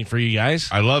have something for you guys.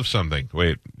 I love something.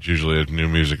 Wait, it's usually new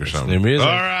music or something. New music.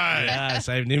 All right. Yes,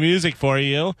 I have new music for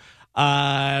you.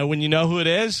 When you know who it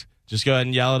is, just go ahead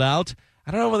and yell it out. I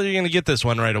don't know whether you're going to get this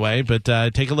one right away, but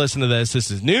take a listen to this.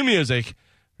 This is new music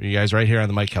for you guys right here on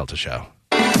the Mike Kelta Show.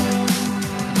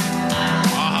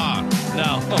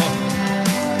 No.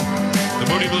 The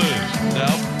Moody Blues. No.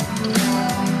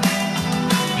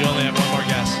 You only have one more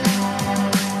guess.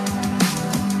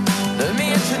 Let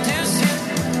me introduce you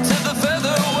to the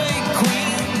featherweight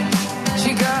queen.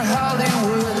 She got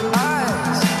Hollywood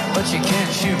eyes, but she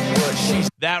can't shoot what she's.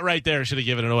 That right there should have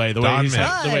given it away. The way Don he said,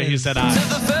 Mick. the way he said, To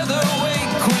the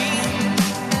featherweight queen.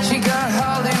 She got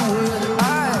Hollywood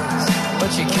eyes,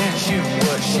 but she can't shoot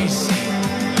what she sees.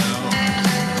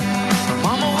 Her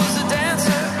mama was a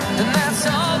dancer, and that's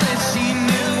all that she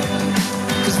knew.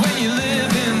 'Cause when you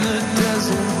live in the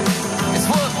desert, it's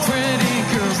what pretty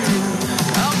girls do.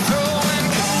 I'm throwing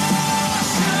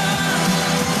caution.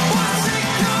 What's it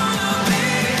gonna be?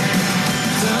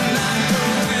 Tonight the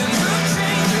winds will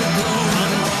change your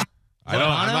blowing.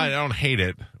 I don't hate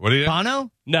it. What do you?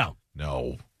 Bono? No.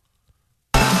 No.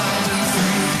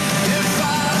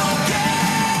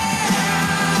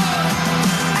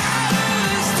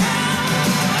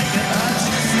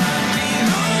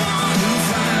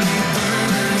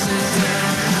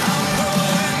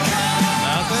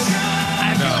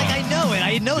 I feel like I know it.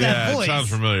 I know that voice. It sounds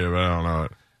familiar, but I don't know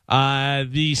it.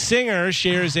 The singer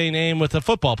shares a name with a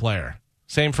football player.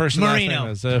 Same first and last Marino.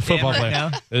 name as a football Dan player.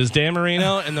 Marino. It was Dan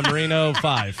Marino and the Marino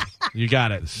 5. You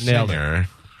got it. Nailed it. Singer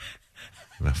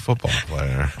and a football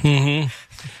player. Mm-hmm.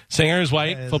 Singer is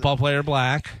white, football player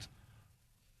black.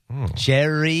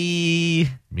 Jerry.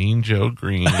 Mean Joe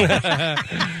Green. No.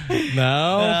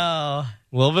 Oh. A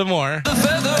little bit more. The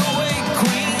featherweight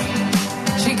queen.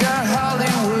 She got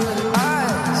Hollywood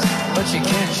eyes, but she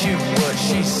can't shoot what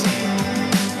she sees.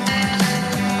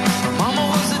 Her mama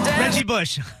was a dancer, Reggie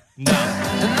Bush. No.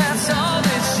 and that's all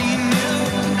that she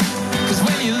knew. 'Cause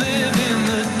when you live in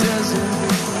the desert,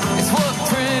 it's what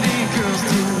pretty girls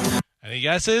do. Any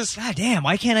guesses? God damn,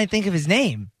 why can't I think of his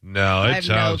name? No, I it have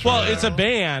sounds. no Well, clue. it's a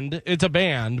band. It's a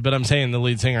band, but I'm saying the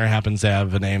lead singer happens to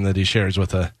have a name that he shares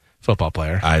with a football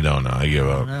player. I don't know. I give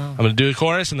up. I'm going to do the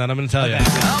chorus, and then I'm going to tell you. I'm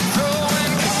throwing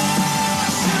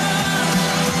caution.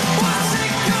 What's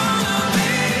it gonna be?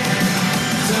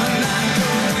 Tonight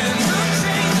the winds of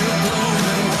change are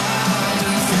blowing wild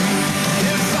and free.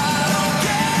 If I don't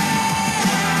get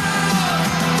out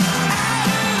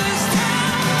of this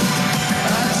town,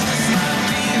 I just might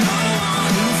be the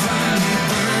one who finally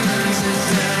burns it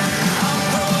down. I'm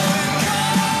throwing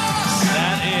caution.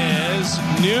 That is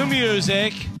new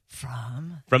music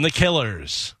from the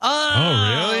Killers.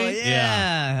 Oh, really?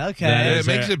 Yeah. Okay. That It is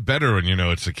makes it better when you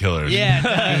know it's the Killers. Yeah, it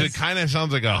 'Cause does. it kind of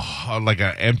sounds like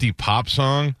an empty pop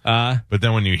song. But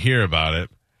then when you hear about it,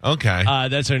 okay,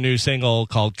 That's their new single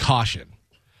called Caution.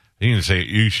 you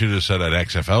should have said an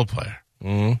XFL player.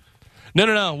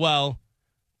 No. Well,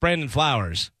 Brandon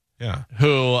Flowers, Yeah.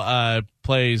 who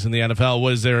plays in the NFL,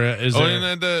 what's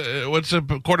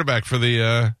the quarterback for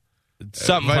the?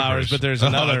 something Vipers. Flowers, but there's Oh,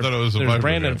 another. I thought it was the there's Vipers,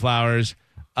 Brandon yeah. Flowers.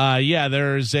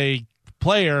 There's a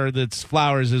player that's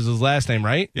Flowers is his last name,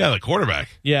 right? Yeah, the quarterback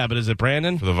Yeah, but is it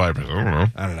Brandon? for the Vipers. I don't know.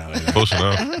 I don't know. either. Close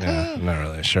enough. Yeah, I'm not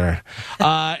really sure.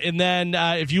 And then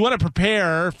if you want to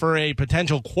prepare for a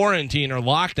potential quarantine or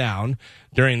lockdown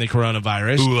during the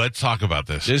coronavirus, Ooh, let's talk about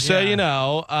this. just so you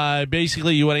know,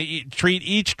 basically you want to treat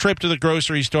each trip to the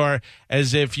grocery store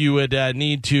as if you would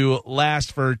need to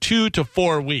last for 2 to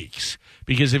 4 weeks.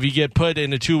 Because if you get put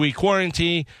in a 2-week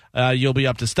quarantine, you'll be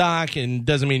up to stock, and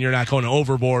doesn't mean you're not going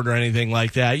overboard or anything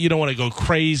like that. You don't want to go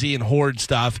crazy and hoard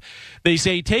stuff. They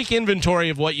say take inventory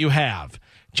of what you have.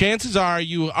 Chances are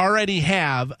you already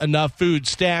have enough food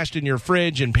stashed in your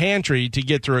fridge and pantry to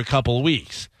get through a couple of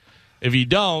weeks. If you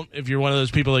don't, if you're one of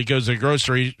those people that goes to the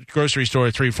grocery store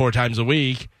 3-4 times a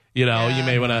week, you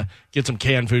may want to get some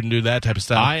canned food and do that type of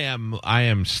stuff. I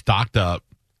am stocked up.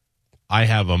 I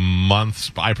have a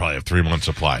month's. I probably have 3 months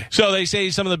supply. So they say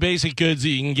some of the basic goods that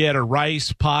you can get are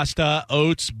rice, pasta,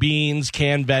 oats, beans,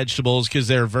 canned vegetables because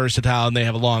they're versatile and they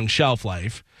have a long shelf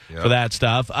life for that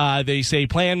stuff. They say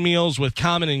plan meals with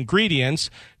common ingredients.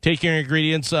 Take your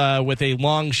ingredients with a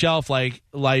long shelf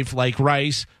life like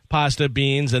rice, pasta,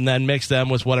 beans, and then mix them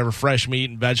with whatever fresh meat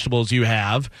and vegetables you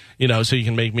have, so you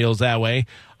can make meals that way.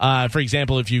 For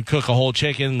example, if you cook a whole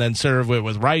chicken and then serve it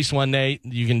with rice one day,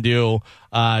 you can do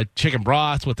chicken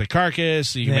broth with the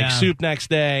carcass. You can make soup next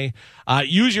day.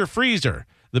 Use your freezer.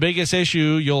 The biggest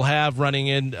issue you'll have run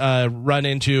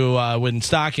into when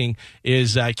stocking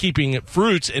is keeping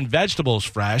fruits and vegetables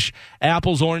fresh.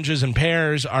 Apples, oranges, and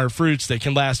pears are fruits that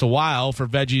can last a while. For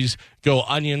veggies, go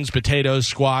onions, potatoes,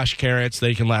 squash, carrots.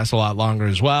 They can last a lot longer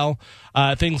as well.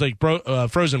 Things like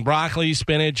frozen broccoli,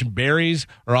 spinach, and berries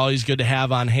are always good to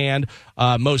have on hand.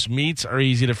 Most meats are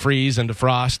easy to freeze and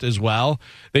defrost as well.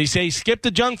 They say skip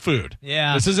the junk food.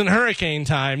 Yeah. This isn't hurricane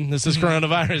time. This is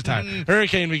coronavirus time.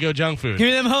 Hurricane, we go junk food. Give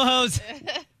me them ho-hos.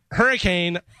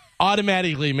 Hurricane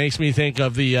automatically makes me think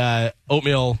of the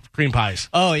oatmeal cream pies.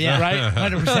 Oh, yeah. Right?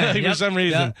 100%. For some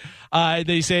reason.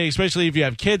 They say, especially if you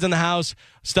have kids in the house,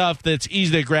 stuff that's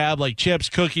easy to grab, like chips,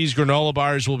 cookies, granola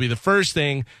bars, will be the first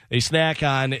thing they snack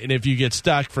on. And if you get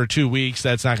stuck for 2 weeks,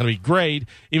 that's not going to be great.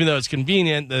 Even though it's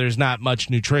convenient, there's not much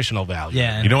nutritional value.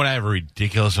 Yeah. You know what I have a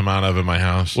ridiculous amount of in my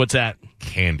house? What's that?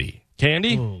 Candy.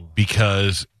 Candy? Ooh.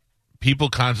 Because people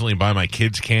constantly buy my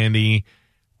kids candy.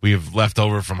 We have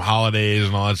leftover from holidays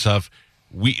and all that stuff.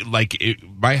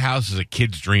 My house is a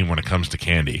kid's dream when it comes to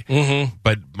candy. Mm-hmm.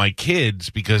 But my kids,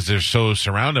 because they're so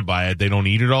surrounded by it, they don't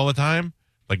eat it all the time.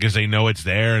 Because they know it's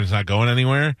there and it's not going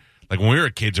anywhere. Like when we were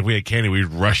kids, if we had candy, we'd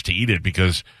rush to eat it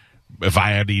because if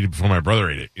I had to eat it before my brother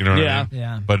ate it, you know what I mean?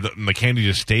 Yeah. But the candy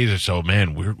just stays there. So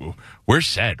man, we're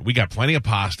set. We got plenty of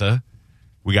pasta.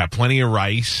 We got plenty of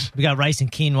rice. We got rice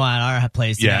and quinoa at our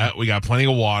place. Yeah, we got plenty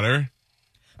of water.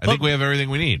 I think we have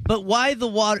everything we need. But why the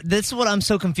water? That's what I'm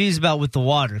so confused about with the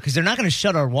water, because they're not going to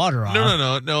shut our water off.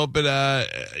 No. But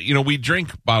we drink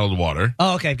bottled water.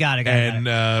 Oh, okay, got it.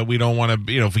 And we don't want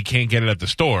to, if we can't get it at the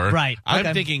store. Right. I'm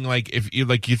Okay. thinking if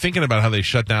you're thinking about how they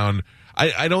shut down.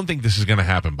 I don't think this is going to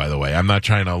happen. By the way, I'm not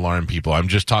trying to alarm people. I'm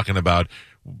just talking about,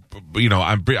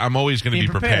 I'm always going to Being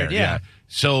be prepared. yeah.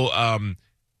 So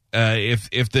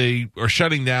if they are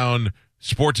shutting down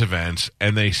sports events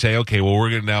and they say, okay, well,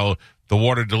 we're going to now. The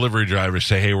water delivery drivers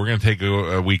say, hey, we're going to take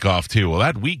a week off too. Well,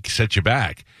 that week sets you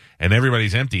back, and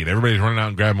everybody's empty, and everybody's running out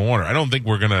and grabbing water. I don't think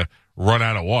we're going to run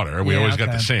out of water. We always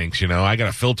got the sinks, I got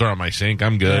a filter on my sink.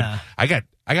 I'm good. Yeah. I got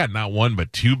I got not one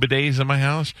but 2 bidets in my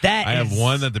house. I have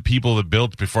one that the people that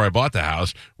built before I bought the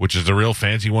house, which is the real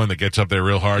fancy one that gets up there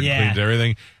real hard and cleans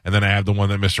everything. And then I have the one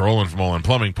that Mr. Olin from Olin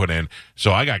Plumbing put in.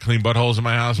 So I got clean buttholes in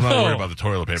my house. I'm not worried about the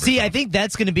toilet paper. See, I think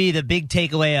that's going to be the big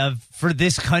takeaway for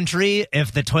this country.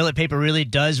 If the toilet paper really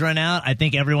does run out, I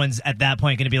think everyone's at that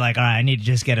point going to be like, all right, I need to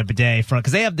just get a bidet.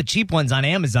 Because they have the cheap ones on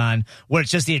Amazon where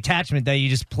it's just the attachment that you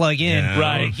just plug in. Yeah.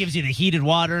 Right. It gives you the heated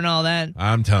water and all that.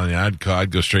 I'm telling you, I'd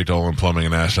go straight to Olin Plumbing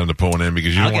and ask them to put one in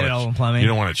because you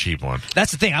don't want a cheap one.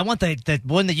 That's the thing. I want the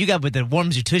one that you got with that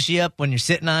warms your tushy up when you're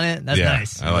sitting on it. That's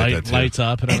nice. I like that too. Lights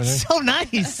up and everything. It's so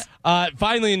nice.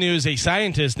 Finally in news, a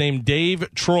scientist named Dave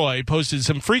Troy posted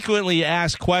some frequently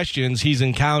asked questions he's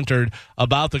encountered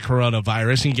about the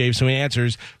coronavirus and gave some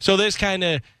answers. So this kind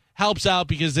of helps out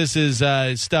because this is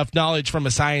knowledge from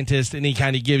a scientist, and he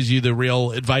kind of gives you the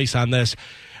real advice on this.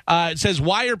 It says,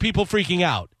 why are people freaking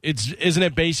out? Isn't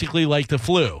it basically like the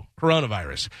flu,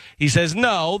 coronavirus? He says,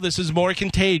 no, this is more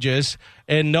contagious,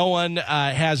 and no one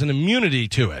has an immunity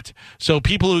to it. So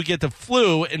people who get the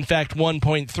flu infect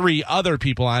 1.3 other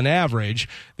people on average.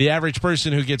 The average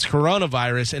person who gets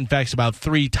coronavirus infects about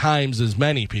 3 times as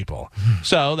many people.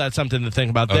 So that's something to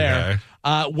think about there.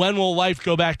 When will life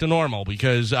go back to normal?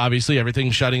 Because obviously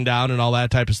everything's shutting down and all that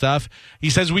type of stuff.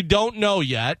 He says we don't know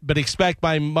yet, but expect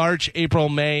by March, April,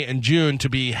 May, and June to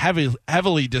be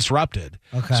heavily disrupted.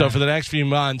 Okay. So for the next few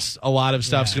months, a lot of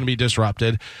stuff's going to be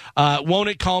disrupted. Won't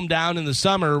it calm down in the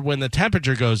summer when the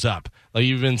temperature goes up? Like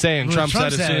you've been saying, Trump said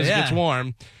as soon as it gets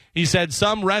warm. He said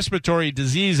some respiratory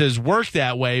diseases work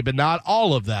that way, but not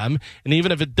all of them. And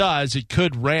even if it does, it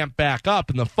could ramp back up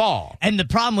in the fall. And the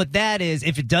problem with that is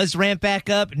if it does ramp back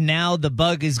up, now the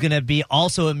bug is going to be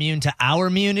also immune to our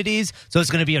immunities. So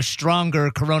it's going to be a stronger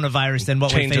coronavirus than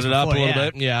what we faced before. Changing it up a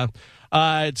little bit, yeah.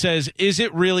 It says, is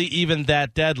it really even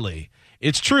that deadly?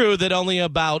 It's true that only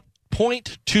about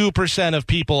 0.2% of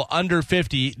people under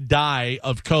 50 die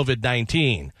of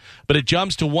COVID-19, but it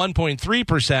jumps to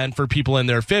 1.3% for people in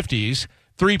their 50s,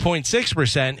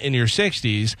 3.6% in your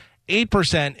 60s,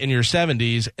 8% in your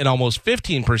 70s, and almost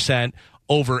 15%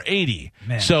 over 80.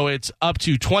 Man. So it's up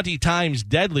to 20 times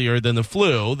deadlier than the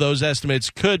flu. Those estimates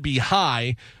could be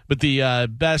high, but the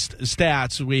best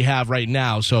stats we have right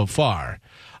now so far.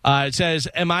 It says,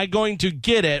 am I going to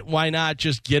get it? Why not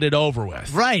just get it over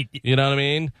with? Right. You know what I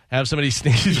mean? Have somebody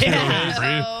sneeze.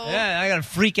 Yeah, I got to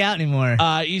freak out anymore.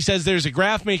 He says there's a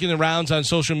graph making the rounds on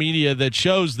social media that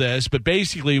shows this, but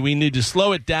basically we need to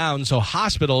slow it down so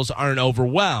hospitals aren't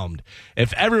overwhelmed.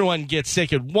 If everyone gets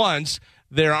sick at once,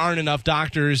 there aren't enough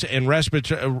doctors and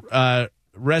respiratory... I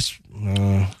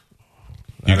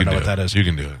don't know what that is. You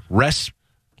can do it.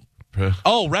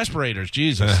 Respirators.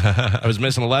 Jesus. I was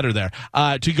missing a letter there.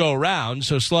 To go around,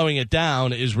 so slowing it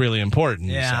down is really important,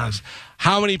 he says.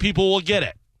 How many people will get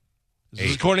it?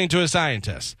 This is according to a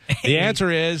scientist. The answer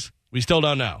is we still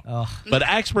don't know. But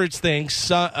experts think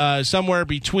somewhere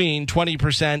between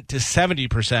 20% to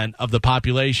 70% of the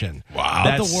population. Wow.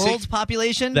 That's the world's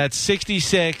population? That's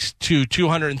 66 to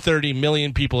 230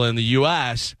 million people in the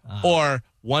U.S., or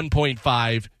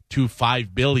 1.5 to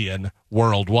 5 billion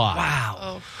worldwide.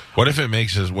 Wow. What if it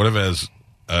has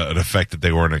an effect that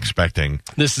they weren't expecting?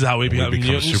 This is how we become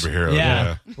mutants. Superheroes.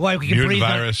 Yeah. Well, we can Mutant breathe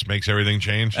virus makes everything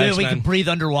change. Yeah, we can breathe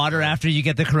underwater after you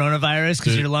get the coronavirus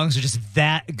because your lungs are just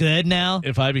that good now.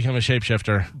 If I become a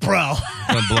shapeshifter, bro,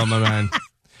 I'm gonna blow my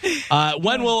mind.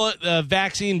 When will a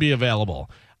vaccine be available?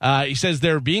 He says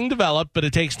they're being developed, but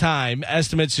it takes time.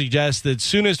 Estimates suggest that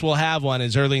soonest we'll have one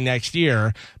is early next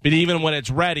year. But even when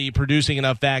it's ready, producing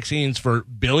enough vaccines for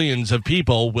billions of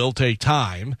people will take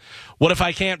time. What if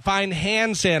I can't find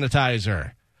hand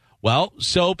sanitizer? Well,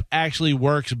 soap actually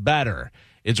works better.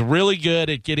 It's really good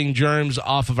at getting germs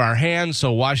off of our hands,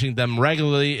 so washing them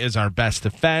regularly is our best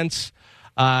defense.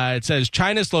 It says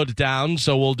China slowed it down,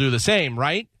 so we'll do the same,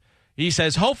 right? He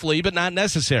says hopefully, but not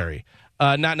necessary.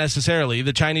 Not necessarily.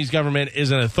 The Chinese government is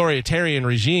an authoritarian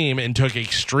regime and took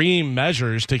extreme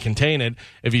measures to contain it.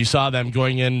 If you saw them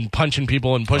going in, punching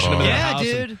people and pushing them in the house,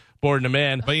 and boarding them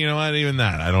in. But you know what? Even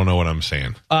that, I don't know what I'm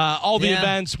saying. All the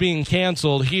events being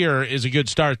canceled here is a good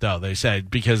start, though, they said,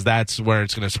 because that's where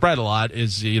it's going to spread a lot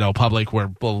is, public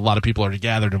where a lot of people are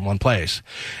gathered in one place.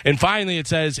 And finally, it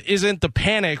says, isn't the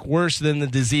panic worse than the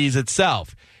disease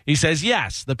itself? He says,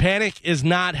 yes, the panic is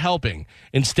not helping.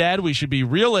 Instead, we should be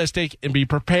realistic and be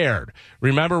prepared.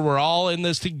 Remember, we're all in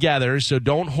this together, so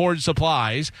don't hoard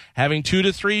supplies. Having 2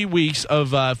 to 3 weeks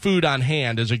of food on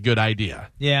hand is a good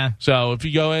idea. Yeah. So if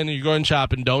you go in and you're going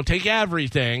shopping, don't take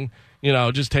everything.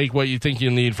 Just take what you think you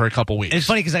need for a couple weeks. It's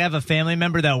funny because I have a family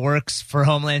member that works for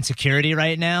Homeland Security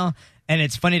right now. And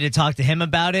it's funny to talk to him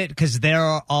about it because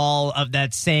they're all of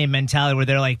that same mentality where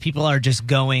they're like, people are just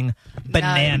going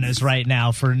bananas right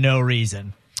now for no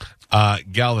reason.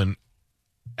 Galvin,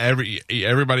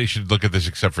 everybody should look at this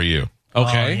except for you.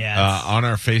 Okay. Oh, yes. On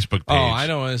our Facebook page. Oh, I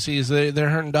don't want to see. Is they're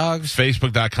hurting dogs?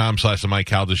 Facebook.com/The Mike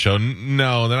Calda Show.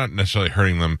 No, they're not necessarily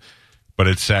hurting them, but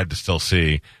it's sad to still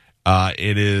see.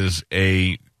 It is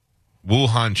a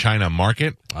Wuhan, China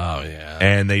market. Oh, yeah.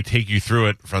 And they take you through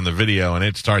it from the video, and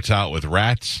it starts out with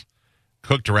rats,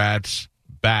 cooked rats,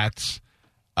 bats.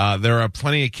 There are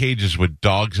plenty of cages with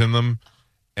dogs in them,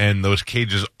 and those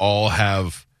cages all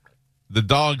have the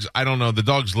dogs. I don't know. The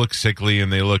dogs look sickly,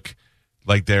 and they look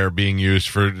like they're being used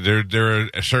for. There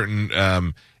are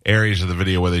certain areas of the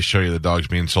video where they show you the dogs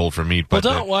being sold for meat. But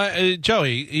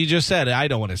Joey, you just said I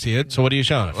don't want to see it. So what are you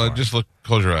showing it for? Just look,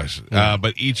 close your eyes.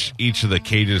 But each of the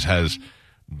cages has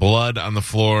blood on the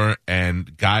floor,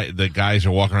 and the guys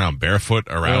are walking around barefoot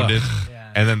around it.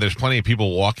 Yeah. And then there's plenty of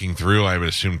people walking through. I would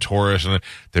assume tourists. And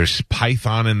there's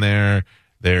python in there.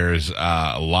 There's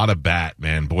a lot of bat,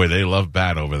 man. Boy, they love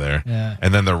bat over there. Yeah.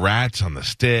 And then the rats on the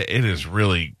stick. It is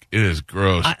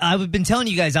gross. I've been telling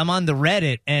you guys, I'm on the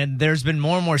Reddit, and there's been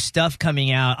more and more stuff coming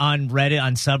out on Reddit,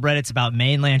 on subreddits about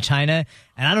mainland China.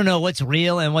 And I don't know what's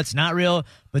real and what's not real,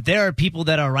 but there are people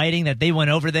that are writing that they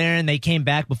went over there and they came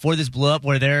back before this blew up,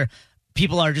 where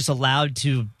people are just allowed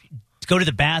to go to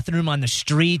the bathroom on the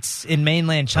streets in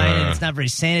mainland China, and it's not very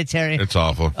sanitary. It's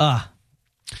awful.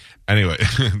 Anyway,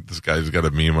 this guy's got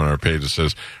a meme on our page that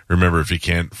says, remember, if you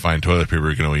can't find toilet paper,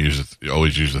 you can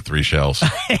always use the 3 shells.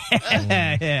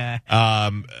 Yeah.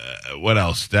 What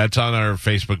else? That's on our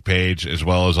Facebook page, as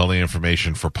well as all the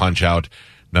information for Punch-Out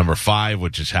number 5,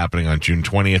 which is happening on June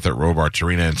 20th at Robarts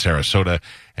Arena in Sarasota.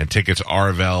 And tickets are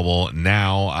available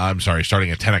now,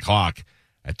 starting at 10 o'clock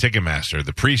at Ticketmaster.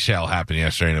 The pre-sale happened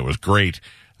yesterday, and it was great.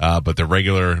 But the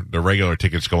regular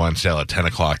tickets go on sale at 10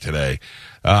 o'clock today.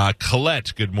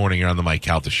 Colette, good morning. You're on the Mike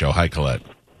Calta Show. Hi, Colette.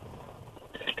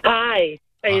 Hi.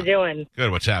 How you doing?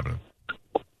 Good. What's happening?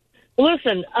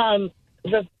 Listen,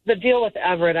 the deal with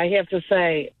Everett, I have to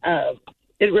say,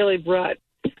 it really brought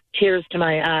tears to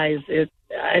my eyes.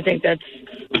 I think that's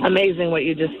amazing what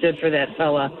you just did for that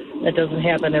fella. That doesn't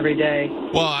happen every day.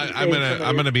 Well, I'm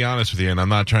gonna be honest with you, and I'm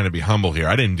not trying to be humble here.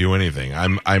 I didn't do anything.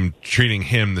 I'm treating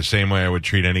him the same way I would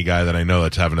treat any guy that I know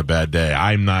that's having a bad day.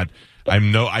 I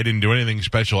didn't do anything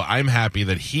special. I'm happy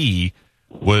that he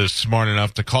was smart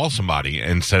enough to call somebody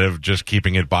instead of just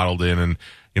keeping it bottled in. And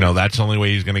that's the only way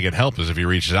he's going to get help is if he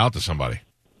reaches out to somebody.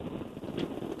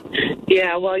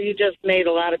 Yeah, well, you just made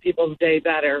a lot of people's day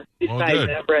better. Besides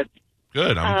Everett.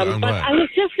 Good. I'm glad. I was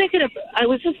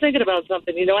just thinking about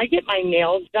something. I get my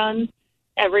nails done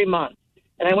every month,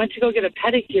 and I went to go get a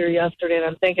pedicure yesterday, and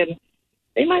I'm thinking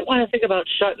they might want to think about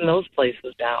shutting those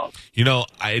places down.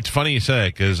 It's funny you say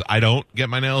it because I don't get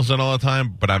my nails done all the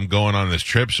time, but I'm going on this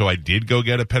trip, so I did go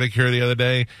get a pedicure the other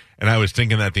day, and I was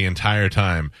thinking that the entire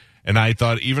time, and I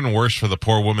thought even worse for the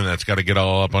poor woman that's got to get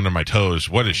all up under my toes.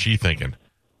 What is she thinking?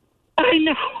 I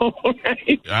know,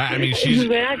 right? I mean, she's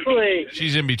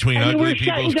in between ugly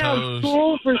people's toes.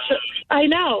 I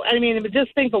know. I mean,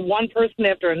 just think of one person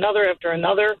after another, and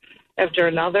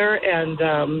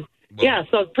so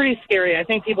it's pretty scary. I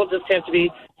think people just have to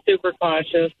be super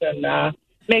cautious and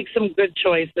make some good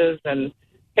choices. And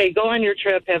hey, go on your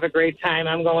trip, have a great time.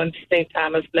 I'm going to St.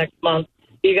 Thomas next month.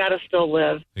 You got to still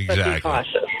live. Exactly. But be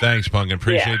cautious. Thanks, Punkin.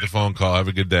 Appreciate the phone call. Have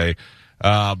a good day,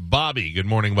 Bobby. Good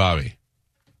morning, Bobby.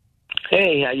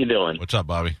 Hey, how you doing? What's up,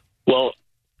 Bobby? Well,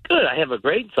 good. I have a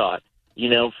great thought,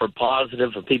 for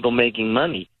people making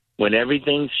money. When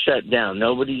everything's shut down,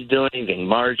 nobody's doing anything,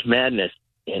 March Madness,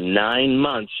 in 9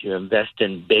 months you invest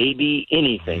in baby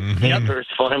anything, Pampers,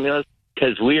 formulas,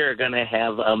 because we are going to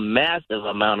have a massive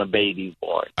amount of babies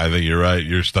born. I think you're right.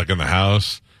 You're stuck in the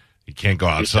house. You can't go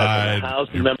outside. You're stuck in the house.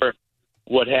 Remember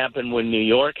what happened when New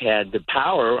York had the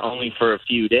power only for a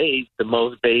few days, the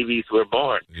most babies were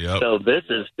born. Yep. So this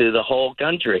is to the whole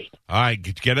country. All right,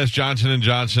 get us Johnson &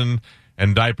 Johnson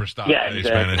and diaper stock. Yeah,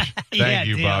 exactly. Spanish. Thank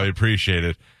you, Bobby. Appreciate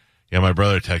it. Yeah, my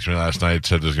brother texted me last night,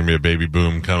 said there's going to be a baby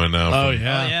boom coming now. Oh,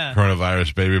 yeah.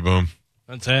 Coronavirus baby boom.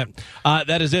 That's it.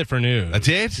 That is it for news. That's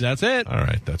it? That's it. All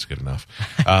right, that's good enough.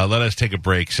 Let us take a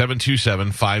break.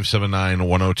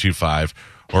 727-579-1025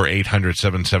 or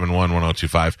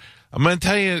 800-771-1025. I'm going to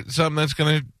tell you something that's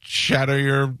going to shatter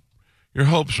your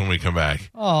hopes when we come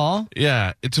back. Aw.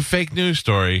 Yeah, it's a fake news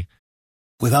story.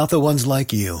 Without the ones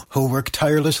like you, who work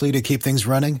tirelessly to keep things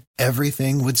running,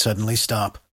 everything would suddenly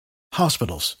stop.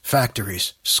 Hospitals,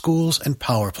 factories, schools, and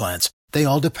power plants, they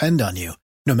all depend on you.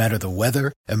 No matter the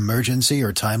weather, emergency,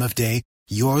 or time of day,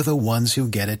 you're the ones who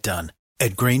get it done.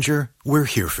 At Grainger, we're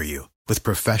here for you with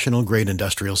professional-grade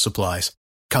industrial supplies,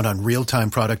 count on real-time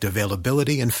product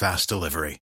availability and fast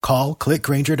delivery. Call, click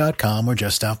Grainger.com, or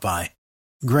just stop by.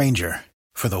 Grainger,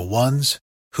 for the ones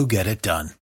who get it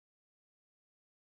done.